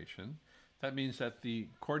configuration, that means that the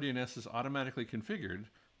core DNS is automatically configured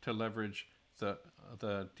to leverage the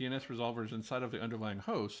DNS resolvers inside of the underlying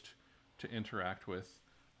host to interact with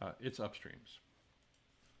its upstreams.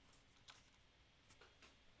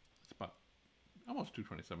 It's about almost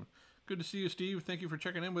 2:27. Good to see you, Steve. Thank you for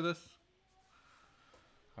checking in with us.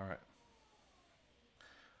 All right.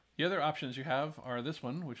 The other options you have are this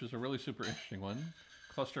one, which is a really super interesting one,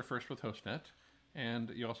 cluster first with hostnet,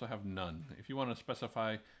 and you also have none. If you want to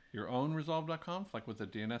specify your own resolve.conf, like with the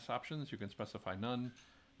DNS options, you can specify none,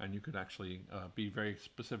 and you could actually be very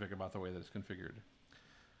specific about the way that it's configured.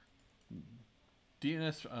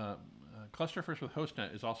 DNS cluster first with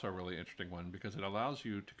hostnet is also a really interesting one because it allows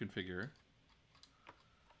you to configure,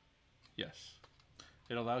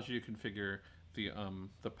 it allows you to configure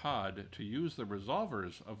the pod to use the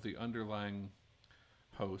resolvers of the underlying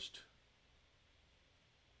host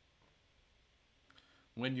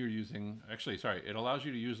when you're using, it allows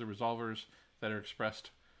you to use the resolvers that are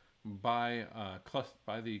expressed by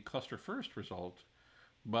the cluster first result,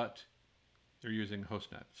 but they're using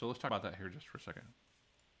hostnet. So let's talk about that here just for a second.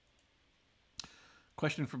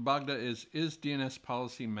 Question from Bagda is DNS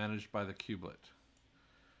policy managed by the kubelet?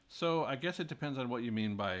 So I guess it depends on what you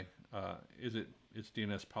mean by is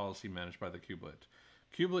DNS policy managed by the kubelet.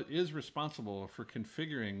 Kubelet is responsible for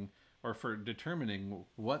configuring or for determining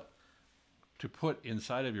what to put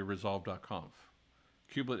inside of your resolve.conf.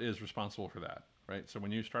 Kubelet is responsible for that, right? So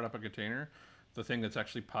when you start up a container, the thing that's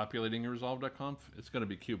actually populating your resolve.conf, it's going to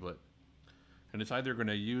be kubelet. And it's either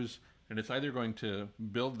going to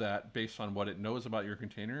build that based on what it knows about your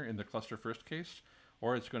container in the cluster first case,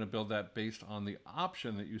 or it's going to build that based on the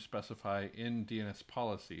option that you specify in DNS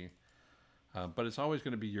policy. But it's always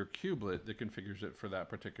going to be your kubelet that configures it for that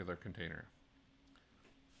particular container.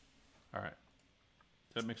 All right.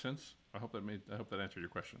 Does that make sense? I hope that answered your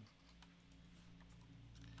question.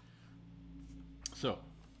 So,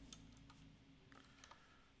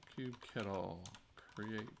 kubectl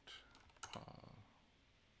create pod.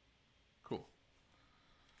 Cool.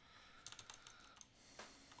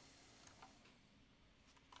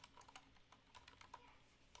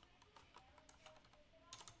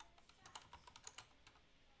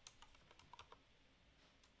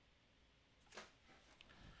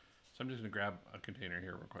 So I'm just going to grab a container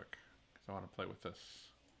here real quick because I want to play with this.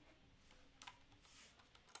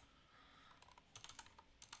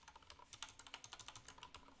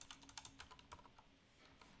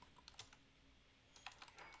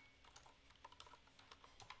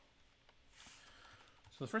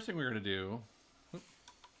 So the first thing we're going to do is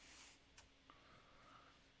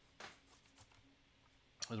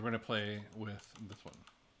we're going to play with this one.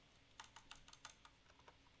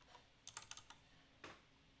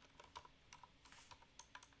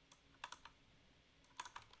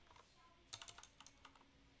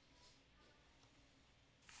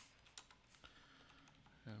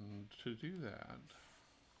 to do that.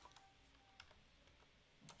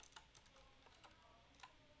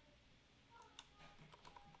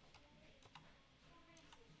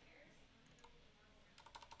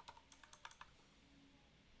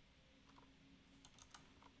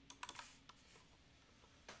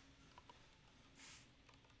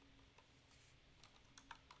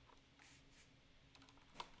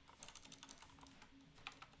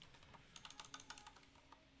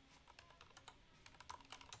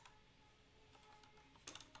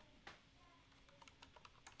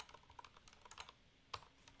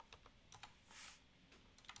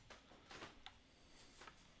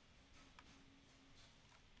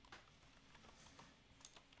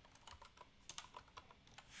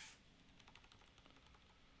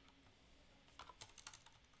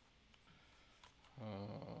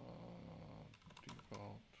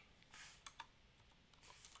 Default.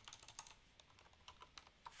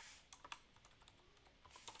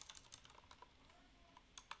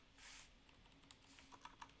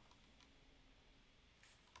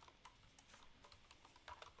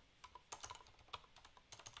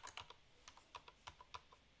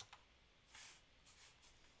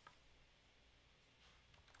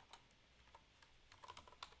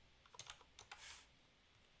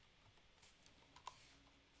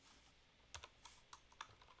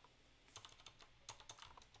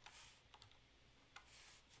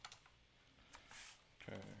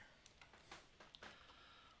 Okay.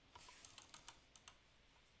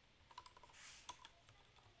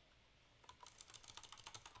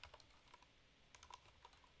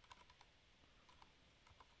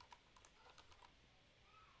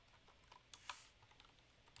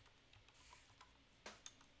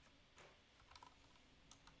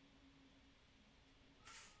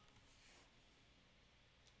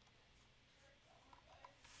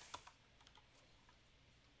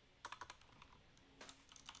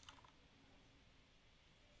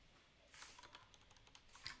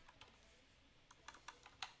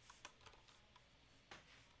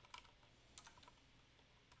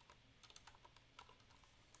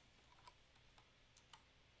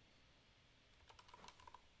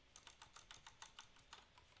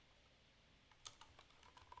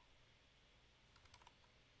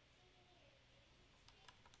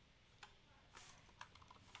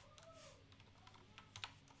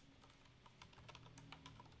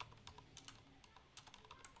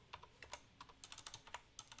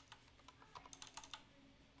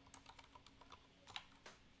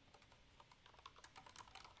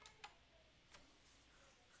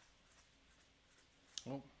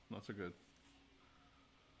 Oh, not so good.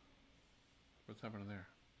 What's happening there?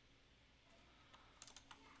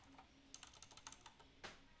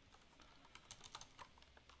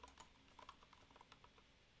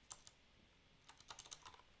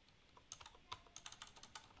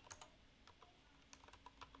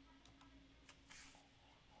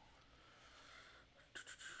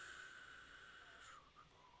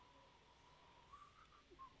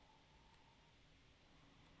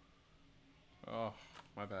 Oh,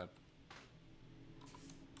 my bad.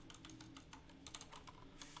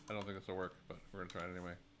 I don't think this will work, but we're gonna try it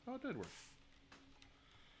anyway. Oh, it did work.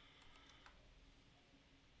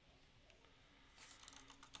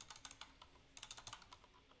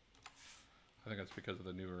 I think that's because of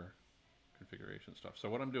the newer configuration stuff. So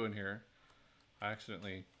what I'm doing here, I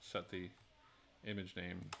accidentally set the image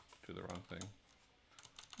name to the wrong thing.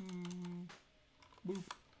 Boop.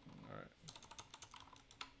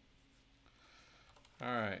 All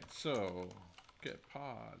right, so get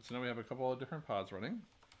pods. Now we have a couple of different pods running.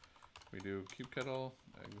 We do kubectl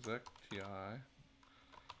exec ti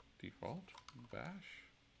default bash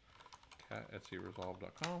cat etc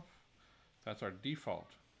resolve.conf. That's our default.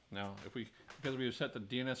 Now, because we have set the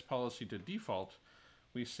DNS policy to default,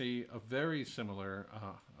 we see a very similar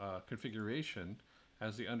configuration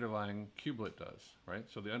as the underlying kubelet does, right?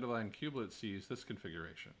 So the underlying kubelet sees this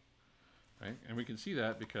configuration, right? And we can see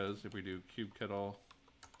that because if we do kubectl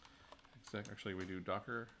exec, actually we do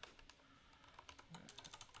docker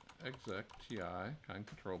exec ti kind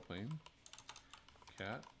control plane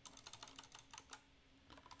cat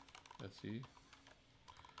etc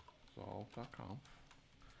resolve.conf.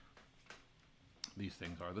 These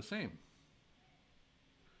things are the same,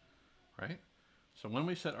 right? So when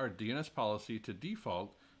we set our DNS policy to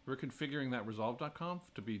default, we're configuring that resolve.conf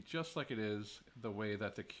to be just like it is the way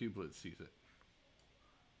that the kubelet sees it.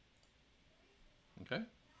 Okay?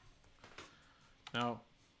 Now,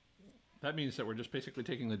 that means that we're just basically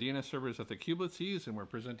taking the DNS servers that the kubelet sees and we're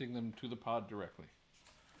presenting them to the pod directly.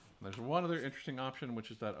 And there's one other interesting option,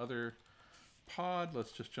 which is that other pod.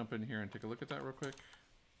 Let's just jump in here and take a look at that real quick.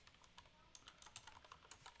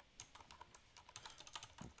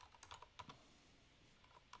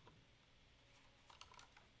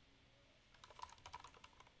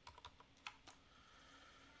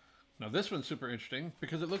 Now this one's super interesting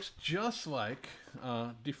because it looks just like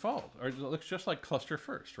default, or it looks just like cluster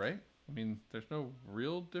first, right? I mean, there's no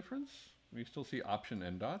real difference. We still see option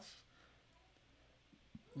end dots.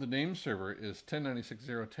 The name server is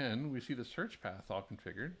 10.96.0.10. We see the search path all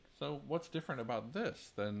configured. So what's different about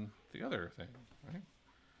this than the other thing, right?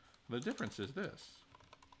 The difference is this.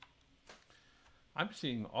 I'm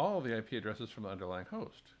seeing all the IP addresses from the underlying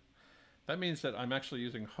host. That means that I'm actually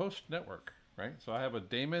using host network, right? So I have a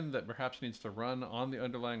daemon that perhaps needs to run on the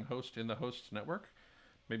underlying host in the host's network.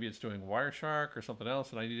 Maybe it's doing Wireshark or something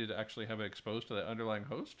else, and I needed to actually have it exposed to that underlying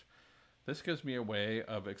host. This gives me a way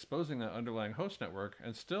of exposing that underlying host network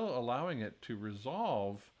and still allowing it to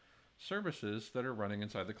resolve services that are running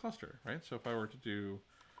inside the cluster, right? So if I were to do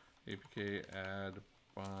apk add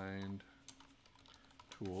bind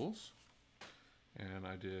tools, and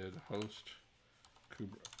I did host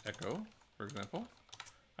echo, for example,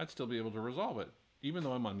 I'd still be able to resolve it, even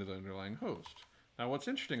though I'm under the underlying host. Now what's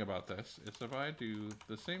interesting about this is if I do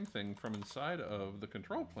the same thing from inside of the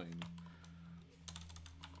control plane,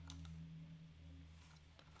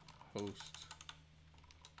 host,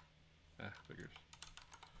 figures,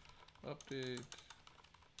 update,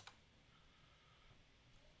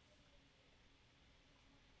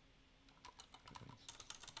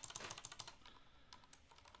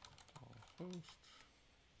 host,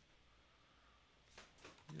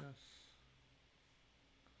 yes,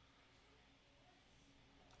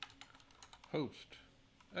 host,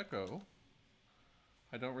 echo,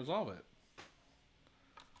 I don't resolve it.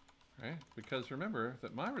 Right? Because remember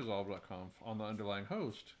that my resolve.conf on the underlying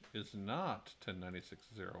host is not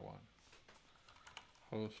 10.96.0.1.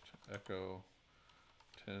 Host echo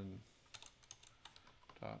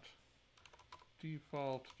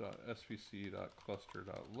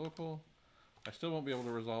 10.default.svc.cluster.local. I still won't be able to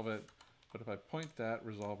resolve it, but if I point that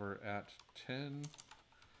resolver at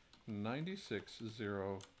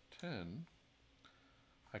 10.96.0.10,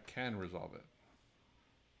 I can resolve it.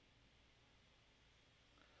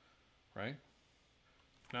 Right?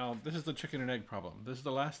 Now, this is the chicken and egg problem. This is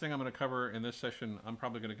the last thing I'm going to cover in this session. I'm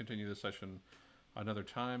probably going to continue this session another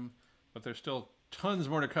time, but there's still tons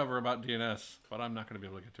more to cover about DNS, but I'm not going to be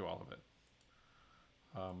able to get to all of it.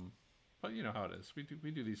 But you know how it is. We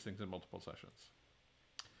do these things in multiple sessions.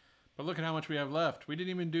 But look at how much we have left. We didn't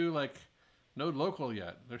even do like node local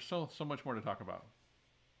yet. There's still so much more to talk about.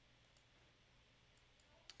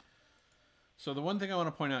 So the one thing I want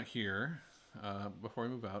to point out here before we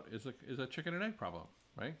move out is a chicken and egg problem,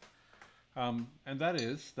 right? And that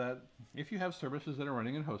is that if you have services that are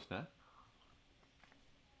running in hostnet,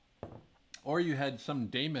 or you had some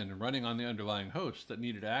daemon running on the underlying host that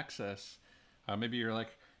needed access, maybe you're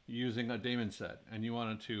like using a daemon set and you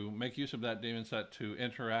wanted to make use of that daemon set to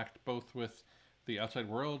interact both with the outside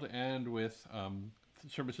world and with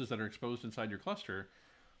services that are exposed inside your cluster,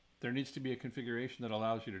 there needs to be a configuration that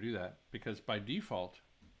allows you to do that, because by default,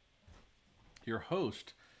 your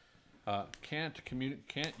host can't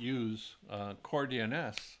use core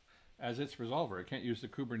DNS as its resolver. It can't use the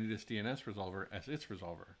Kubernetes DNS resolver as its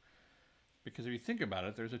resolver. Because if you think about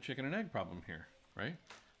it, there's a chicken and egg problem here, right?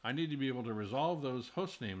 I need to be able to resolve those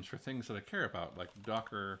host names for things that I care about, like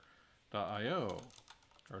docker.io,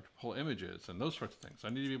 or to pull images and those sorts of things. I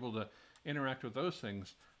need to be able to interact with those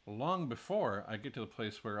things long before I get to the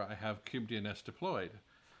place where I have kubedns deployed.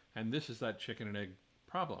 And this is that chicken and egg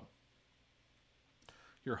problem.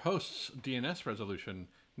 Your host's DNS resolution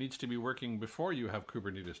needs to be working before you have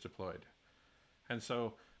Kubernetes deployed. And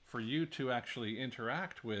so for you to actually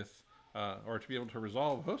interact with, or to be able to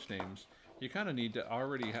resolve host names, you kind of need to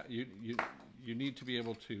already, you need to be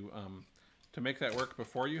able to make that work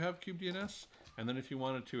before you have kubedns. And then if you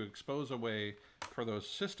wanted to expose a way for those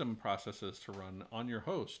system processes to run on your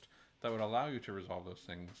host that would allow you to resolve those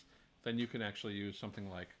things, then you can actually use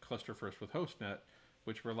something like cluster first with hostnet,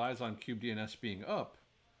 which relies on kubedns being up.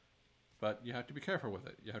 But you have to be careful with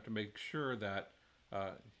it. You have to make sure that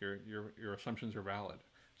your assumptions are valid.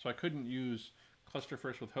 So I couldn't use cluster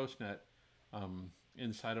first with hostnet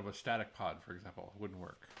inside of a static pod, for example. It wouldn't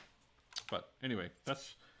work. But anyway,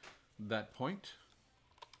 that's that point.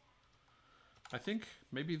 I think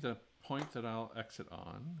maybe the point that I'll exit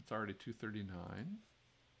on, it's already 2:39,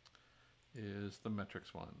 is the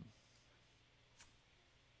metrics one.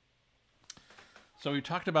 So we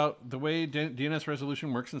talked about the way DNS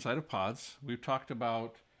resolution works inside of pods. We've talked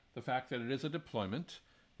about the fact that it is a deployment.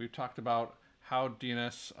 We've talked about how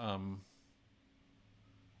DNS,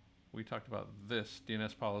 we talked about this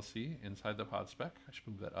DNS policy inside the pod spec. I should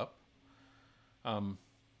move that up.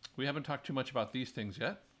 We haven't talked too much about these things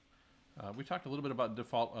yet. We talked a little bit about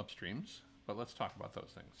default upstreams, but let's talk about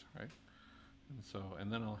those things, right?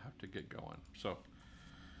 And then I'll have to get going. So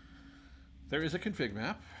there is a config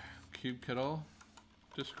map, kubectl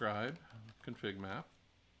describe config map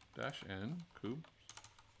 -n kube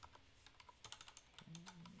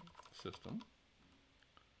system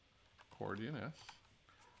core DNS.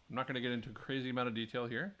 I'm not going to get into a crazy amount of detail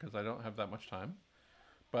here because I don't have that much time.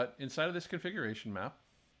 But inside of this configuration map,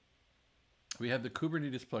 we have the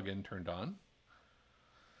Kubernetes plugin turned on.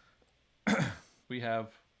 We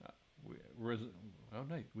have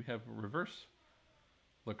reverse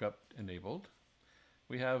lookup enabled.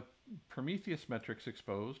 We have Prometheus metrics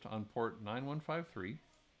exposed on port 9153.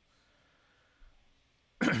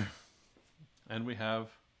 And we have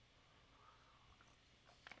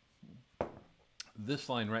this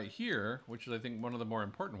line right here, which is I think one of the more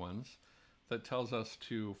important ones, that tells us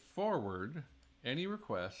to forward any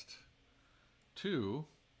request to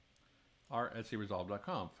our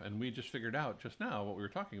etcresolve.conf. And we just figured out just now what we were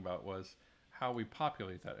talking about was how we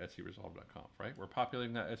populate that etcresolve.conf, right? We're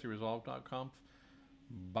populating that etcresolve.conf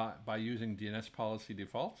by using DNS policy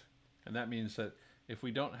default. And that means that if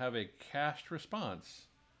we don't have a cached response,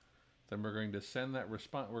 then we're going to send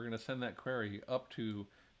that query up to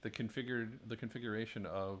the configuration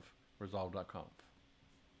of resolve.conf.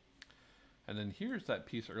 And then here's that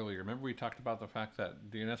piece earlier. Remember we talked about the fact that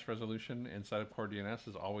DNS resolution inside of core DNS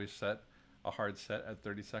is always set a hard set at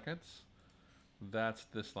 30 seconds. That's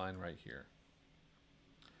this line right here.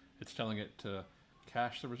 It's telling it to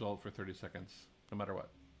cache the result for 30 seconds, no matter what.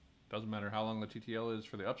 Doesn't matter how long the TTL is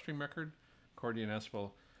for the upstream record. Core DNS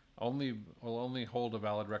will only hold a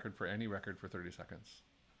valid record for any record for 30 seconds.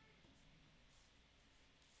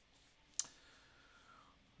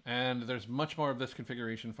 And there's much more of this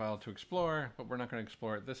configuration file to explore, but we're not going to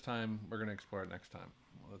explore it this time. We're going to explore it next time.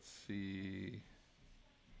 Let's see.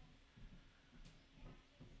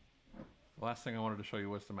 The last thing I wanted to show you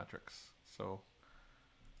was the metrics. So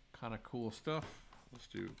kind of cool stuff. Let's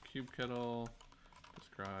do kubectl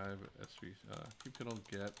describe kubectl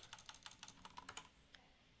get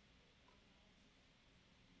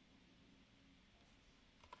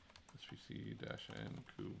svc-n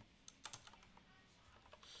kube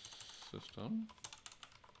system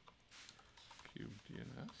kube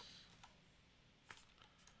DNS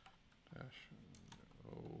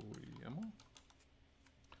 -OEML.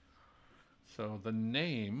 So the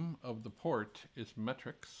name of the port is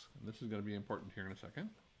metrics, and this is going to be important here in a second.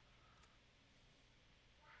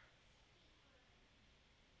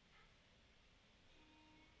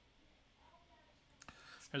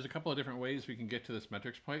 There's a couple of different ways we can get to this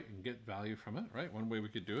metrics point and get value from it, right? One way we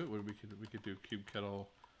could do it, we could do kubectl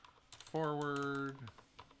forward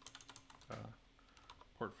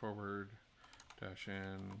port forward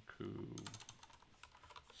 -n kube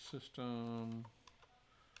system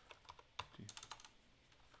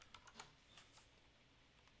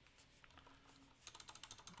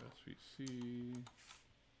svc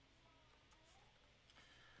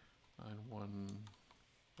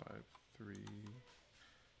 9153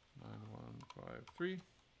 9153.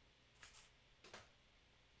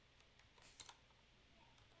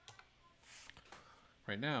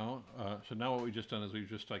 Right now, so now what we've just done is we've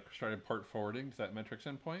just started port forwarding to that metrics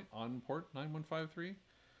endpoint on port 9153. So I'm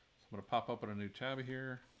going to pop up in a new tab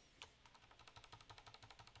here.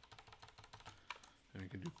 And you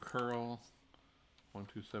can do curl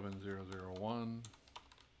 127001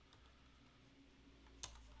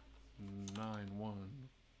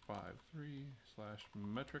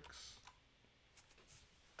 9153/metrics.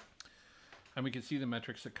 And we can see the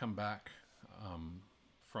metrics that come back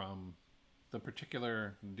from the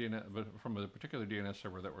particular DNS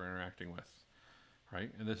server that we're interacting with,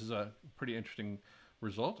 right? And this is a pretty interesting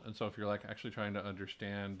result. And so if you're actually trying to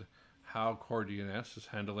understand how core DNS is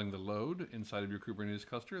handling the load inside of your Kubernetes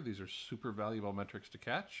cluster, these are super valuable metrics to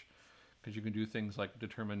catch, because you can do things like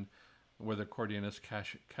determine whether core DNS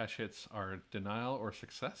cache hits are denial or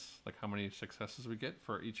success, like how many successes we get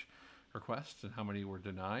for each request and how many were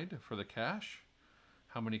denied for the cache,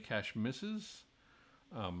 how many cache misses,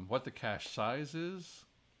 what the cache size is,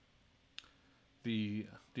 the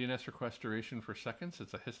DNS request duration for seconds.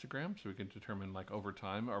 It's a histogram, so we can determine over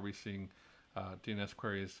time, are we seeing DNS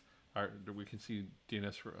queries, we can see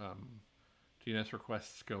DNS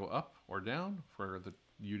requests go up or down for the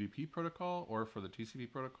UDP protocol or for the TCP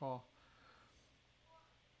protocol.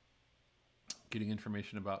 Getting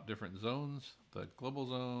information about different zones, the global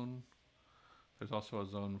zone. There's also a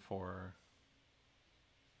zone for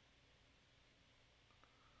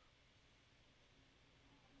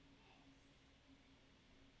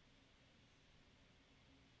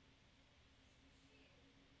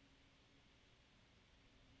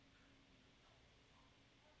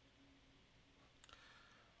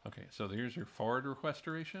Okay, so here's your forward request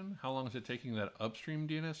duration. How long is it taking that upstream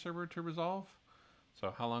DNS server to resolve?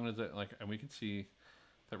 So how long is it like, and we can see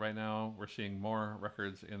that right now we're seeing more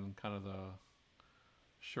records in kind of the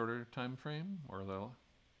shorter time frame, or the,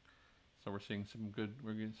 so we're seeing some good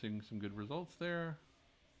results there.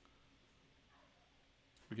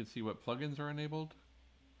 We can see what plugins are enabled.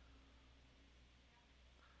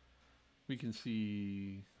 We can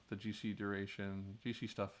see the GC duration, GC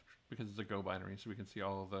stuff, because it's a Go binary, so we can see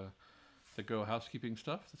all of the Go housekeeping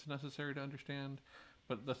stuff that's necessary to understand.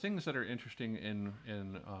 But the things that are interesting in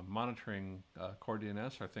monitoring core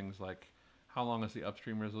DNS are things like how long is the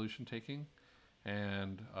upstream resolution taking,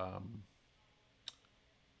 and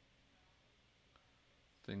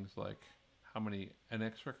things like how many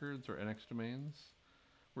NX records or NX domains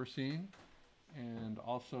we're seeing, and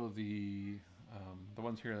also the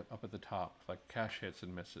ones here up at the top, like cache hits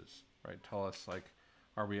and misses, right? Tell us, like,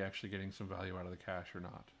 are we actually getting some value out of the cache or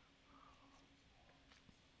not?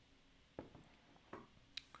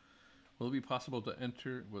 Will it be possible to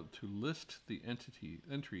list the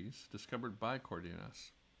entries discovered by core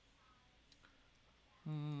DNS?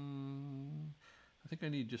 I think I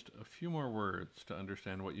need just a few more words to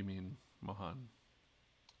understand what you mean, Mohan.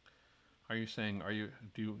 Are you saying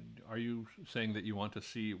saying that you want to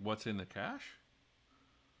see what's in the cache?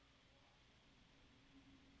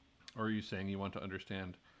 Or are you saying you want to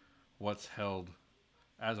understand what's held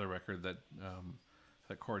as a record that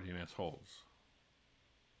that core DNS holds?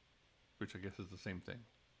 Which I guess is the same thing.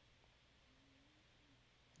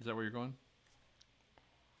 Is that where you're going?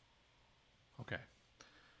 Okay.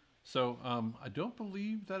 So I don't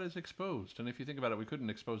believe that is exposed. And if you think about it, we couldn't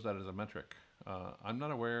expose that as a metric. I'm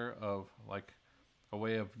not aware of like a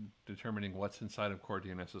way of determining what's inside of core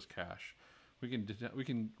DNS's cache.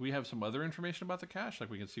 We have some other information about the cache,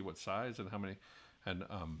 like we can see what size and how many, and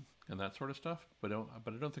that sort of stuff. But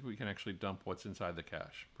I don't think we can actually dump what's inside the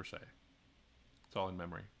cache per se. It's all in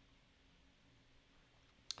memory.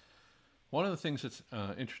 One of the things that's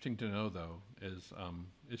interesting to know, though, is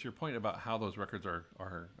your point about how those records are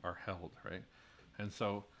held, right? And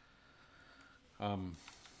so, I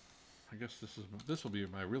guess this will be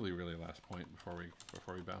my really last point before we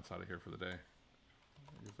bounce out of here for the day.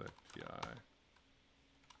 Is that TI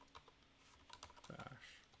bash?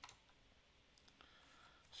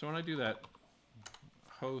 So when I do that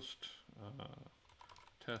host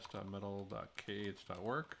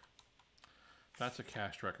test.metal.k8s.work, that's a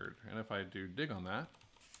cached record. And if I do dig on that,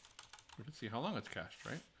 we can see how long it's cached,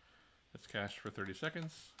 right? It's cached for 30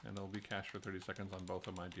 seconds, and it'll be cached for 30 seconds on both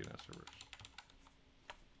of my DNS servers.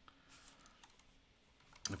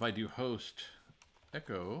 If I do host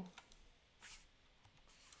echo,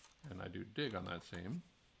 and I do dig on that same,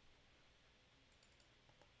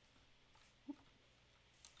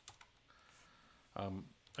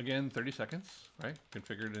 again, 30 seconds, right?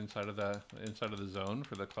 Configured inside of the zone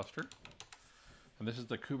for the cluster. And this is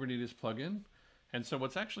the Kubernetes plugin. And so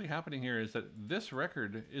what's actually happening here is that this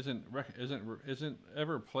record isn't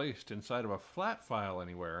ever placed inside of a flat file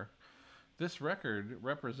anywhere. This record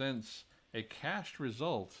represents a cached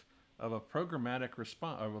result of a programmatic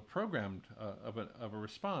response, of a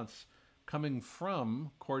response coming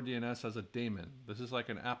from core DNS as a daemon. This is like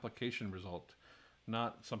an application result,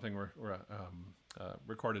 not something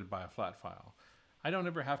recorded by a flat file. I don't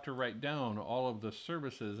ever have to write down all of the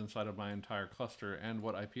services inside of my entire cluster and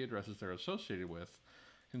what IP addresses they're associated with.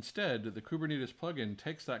 Instead, the Kubernetes plugin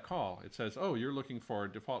takes that call. It says, oh, you're looking for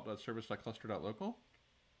default.service.cluster.local.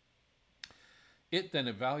 It then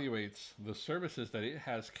evaluates the services that it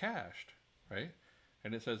has cached, right?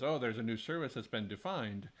 And it says, oh, there's a new service that's been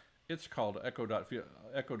defined. It's called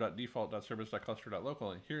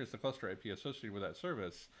echo.default.service.cluster.local, and here's the cluster IP associated with that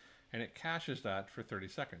service. And it caches that for 30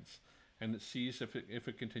 seconds. And it sees if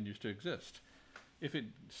it continues to exist. If it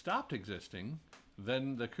stopped existing,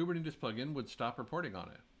 then the Kubernetes plugin would stop reporting on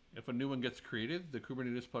it. If a new one gets created, the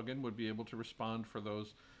Kubernetes plugin would be able to respond for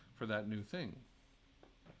that new thing.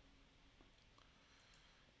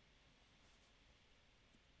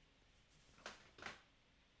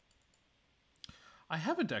 I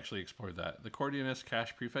haven't actually explored that. The core DNS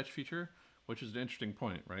cache prefetch feature, which is an interesting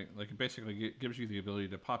point, right? Like it basically gives you the ability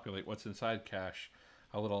to populate what's inside cache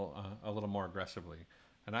a little more aggressively.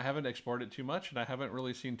 And I haven't explored it too much, and I haven't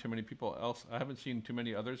really seen too many I haven't seen too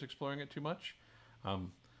many others exploring it too much.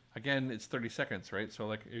 Again, it's 30 seconds, right? So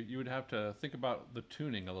like you would have to think about the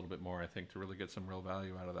tuning a little bit more, I think, to really get some real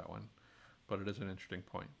value out of that one. But it is an interesting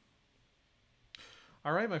point.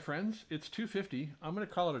 All right, my friends, it's 2:50. I'm going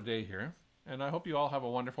to call it a day here, and I hope you all have a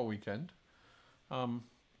wonderful weekend.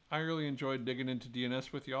 I really enjoyed digging into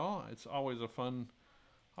DNS with y'all. It's always a fun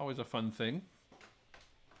thing.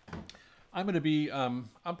 I'm going to be, I'm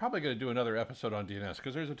probably going to do another episode on DNS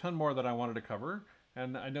because there's a ton more that I wanted to cover.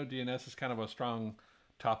 And I know DNS is kind of a strong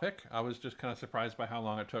topic. I was just kind of surprised by how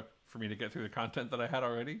long it took for me to get through the content that I had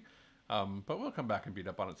already. But we'll come back and beat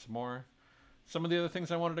up on it some more. Some of the other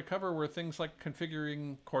things I wanted to cover were things like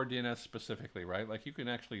configuring core DNS specifically, right? Like you can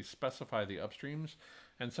actually specify the upstreams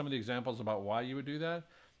and some of the examples about why you would do that.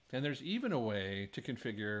 And there's even a way to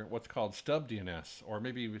configure what's called stub DNS or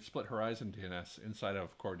maybe split horizon DNS inside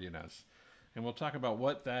of core DNS. And we'll talk about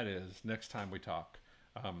what that is next time we talk.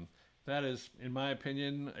 That is, in my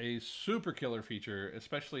opinion, a super killer feature,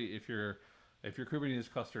 especially if your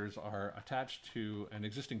Kubernetes clusters are attached to an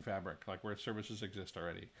existing fabric, like where services exist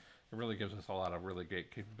already. It really gives us a lot of really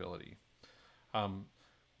great capability.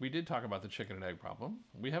 We did talk about the chicken and egg problem.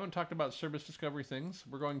 We haven't talked about service discovery things.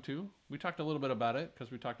 We're going to. We talked a little bit about it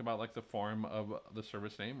because we talked about like the form of the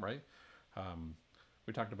service name, right?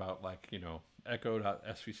 We talked about like, you know,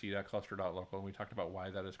 echo.svc.cluster.local, and we talked about why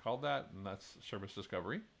that is called that, and that's service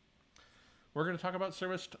discovery. We're going to talk about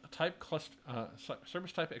service type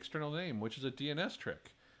external name, which is a DNS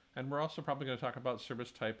trick. And we're also probably going to talk about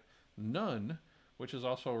service type none, which is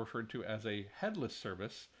also referred to as a headless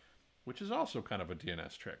service, which is also kind of a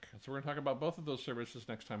DNS trick. So we're going to talk about both of those services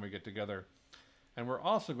next time we get together. And we're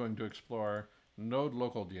also going to explore node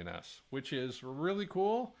local DNS, which is really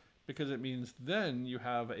cool because it means then you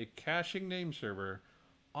have a caching name server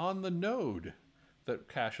on the node that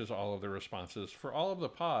caches all of the responses for all of the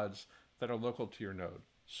pods that are local to your node.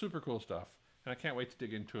 Super cool stuff. And I can't wait to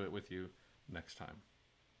dig into it with you next time.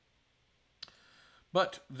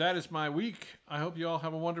 But that is my week. I hope you all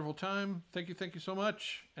have a wonderful time. Thank you so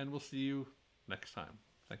much. And we'll see you next time.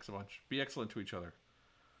 Thanks so much. Be excellent to each other.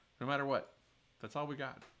 No matter what. That's all we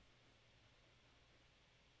got.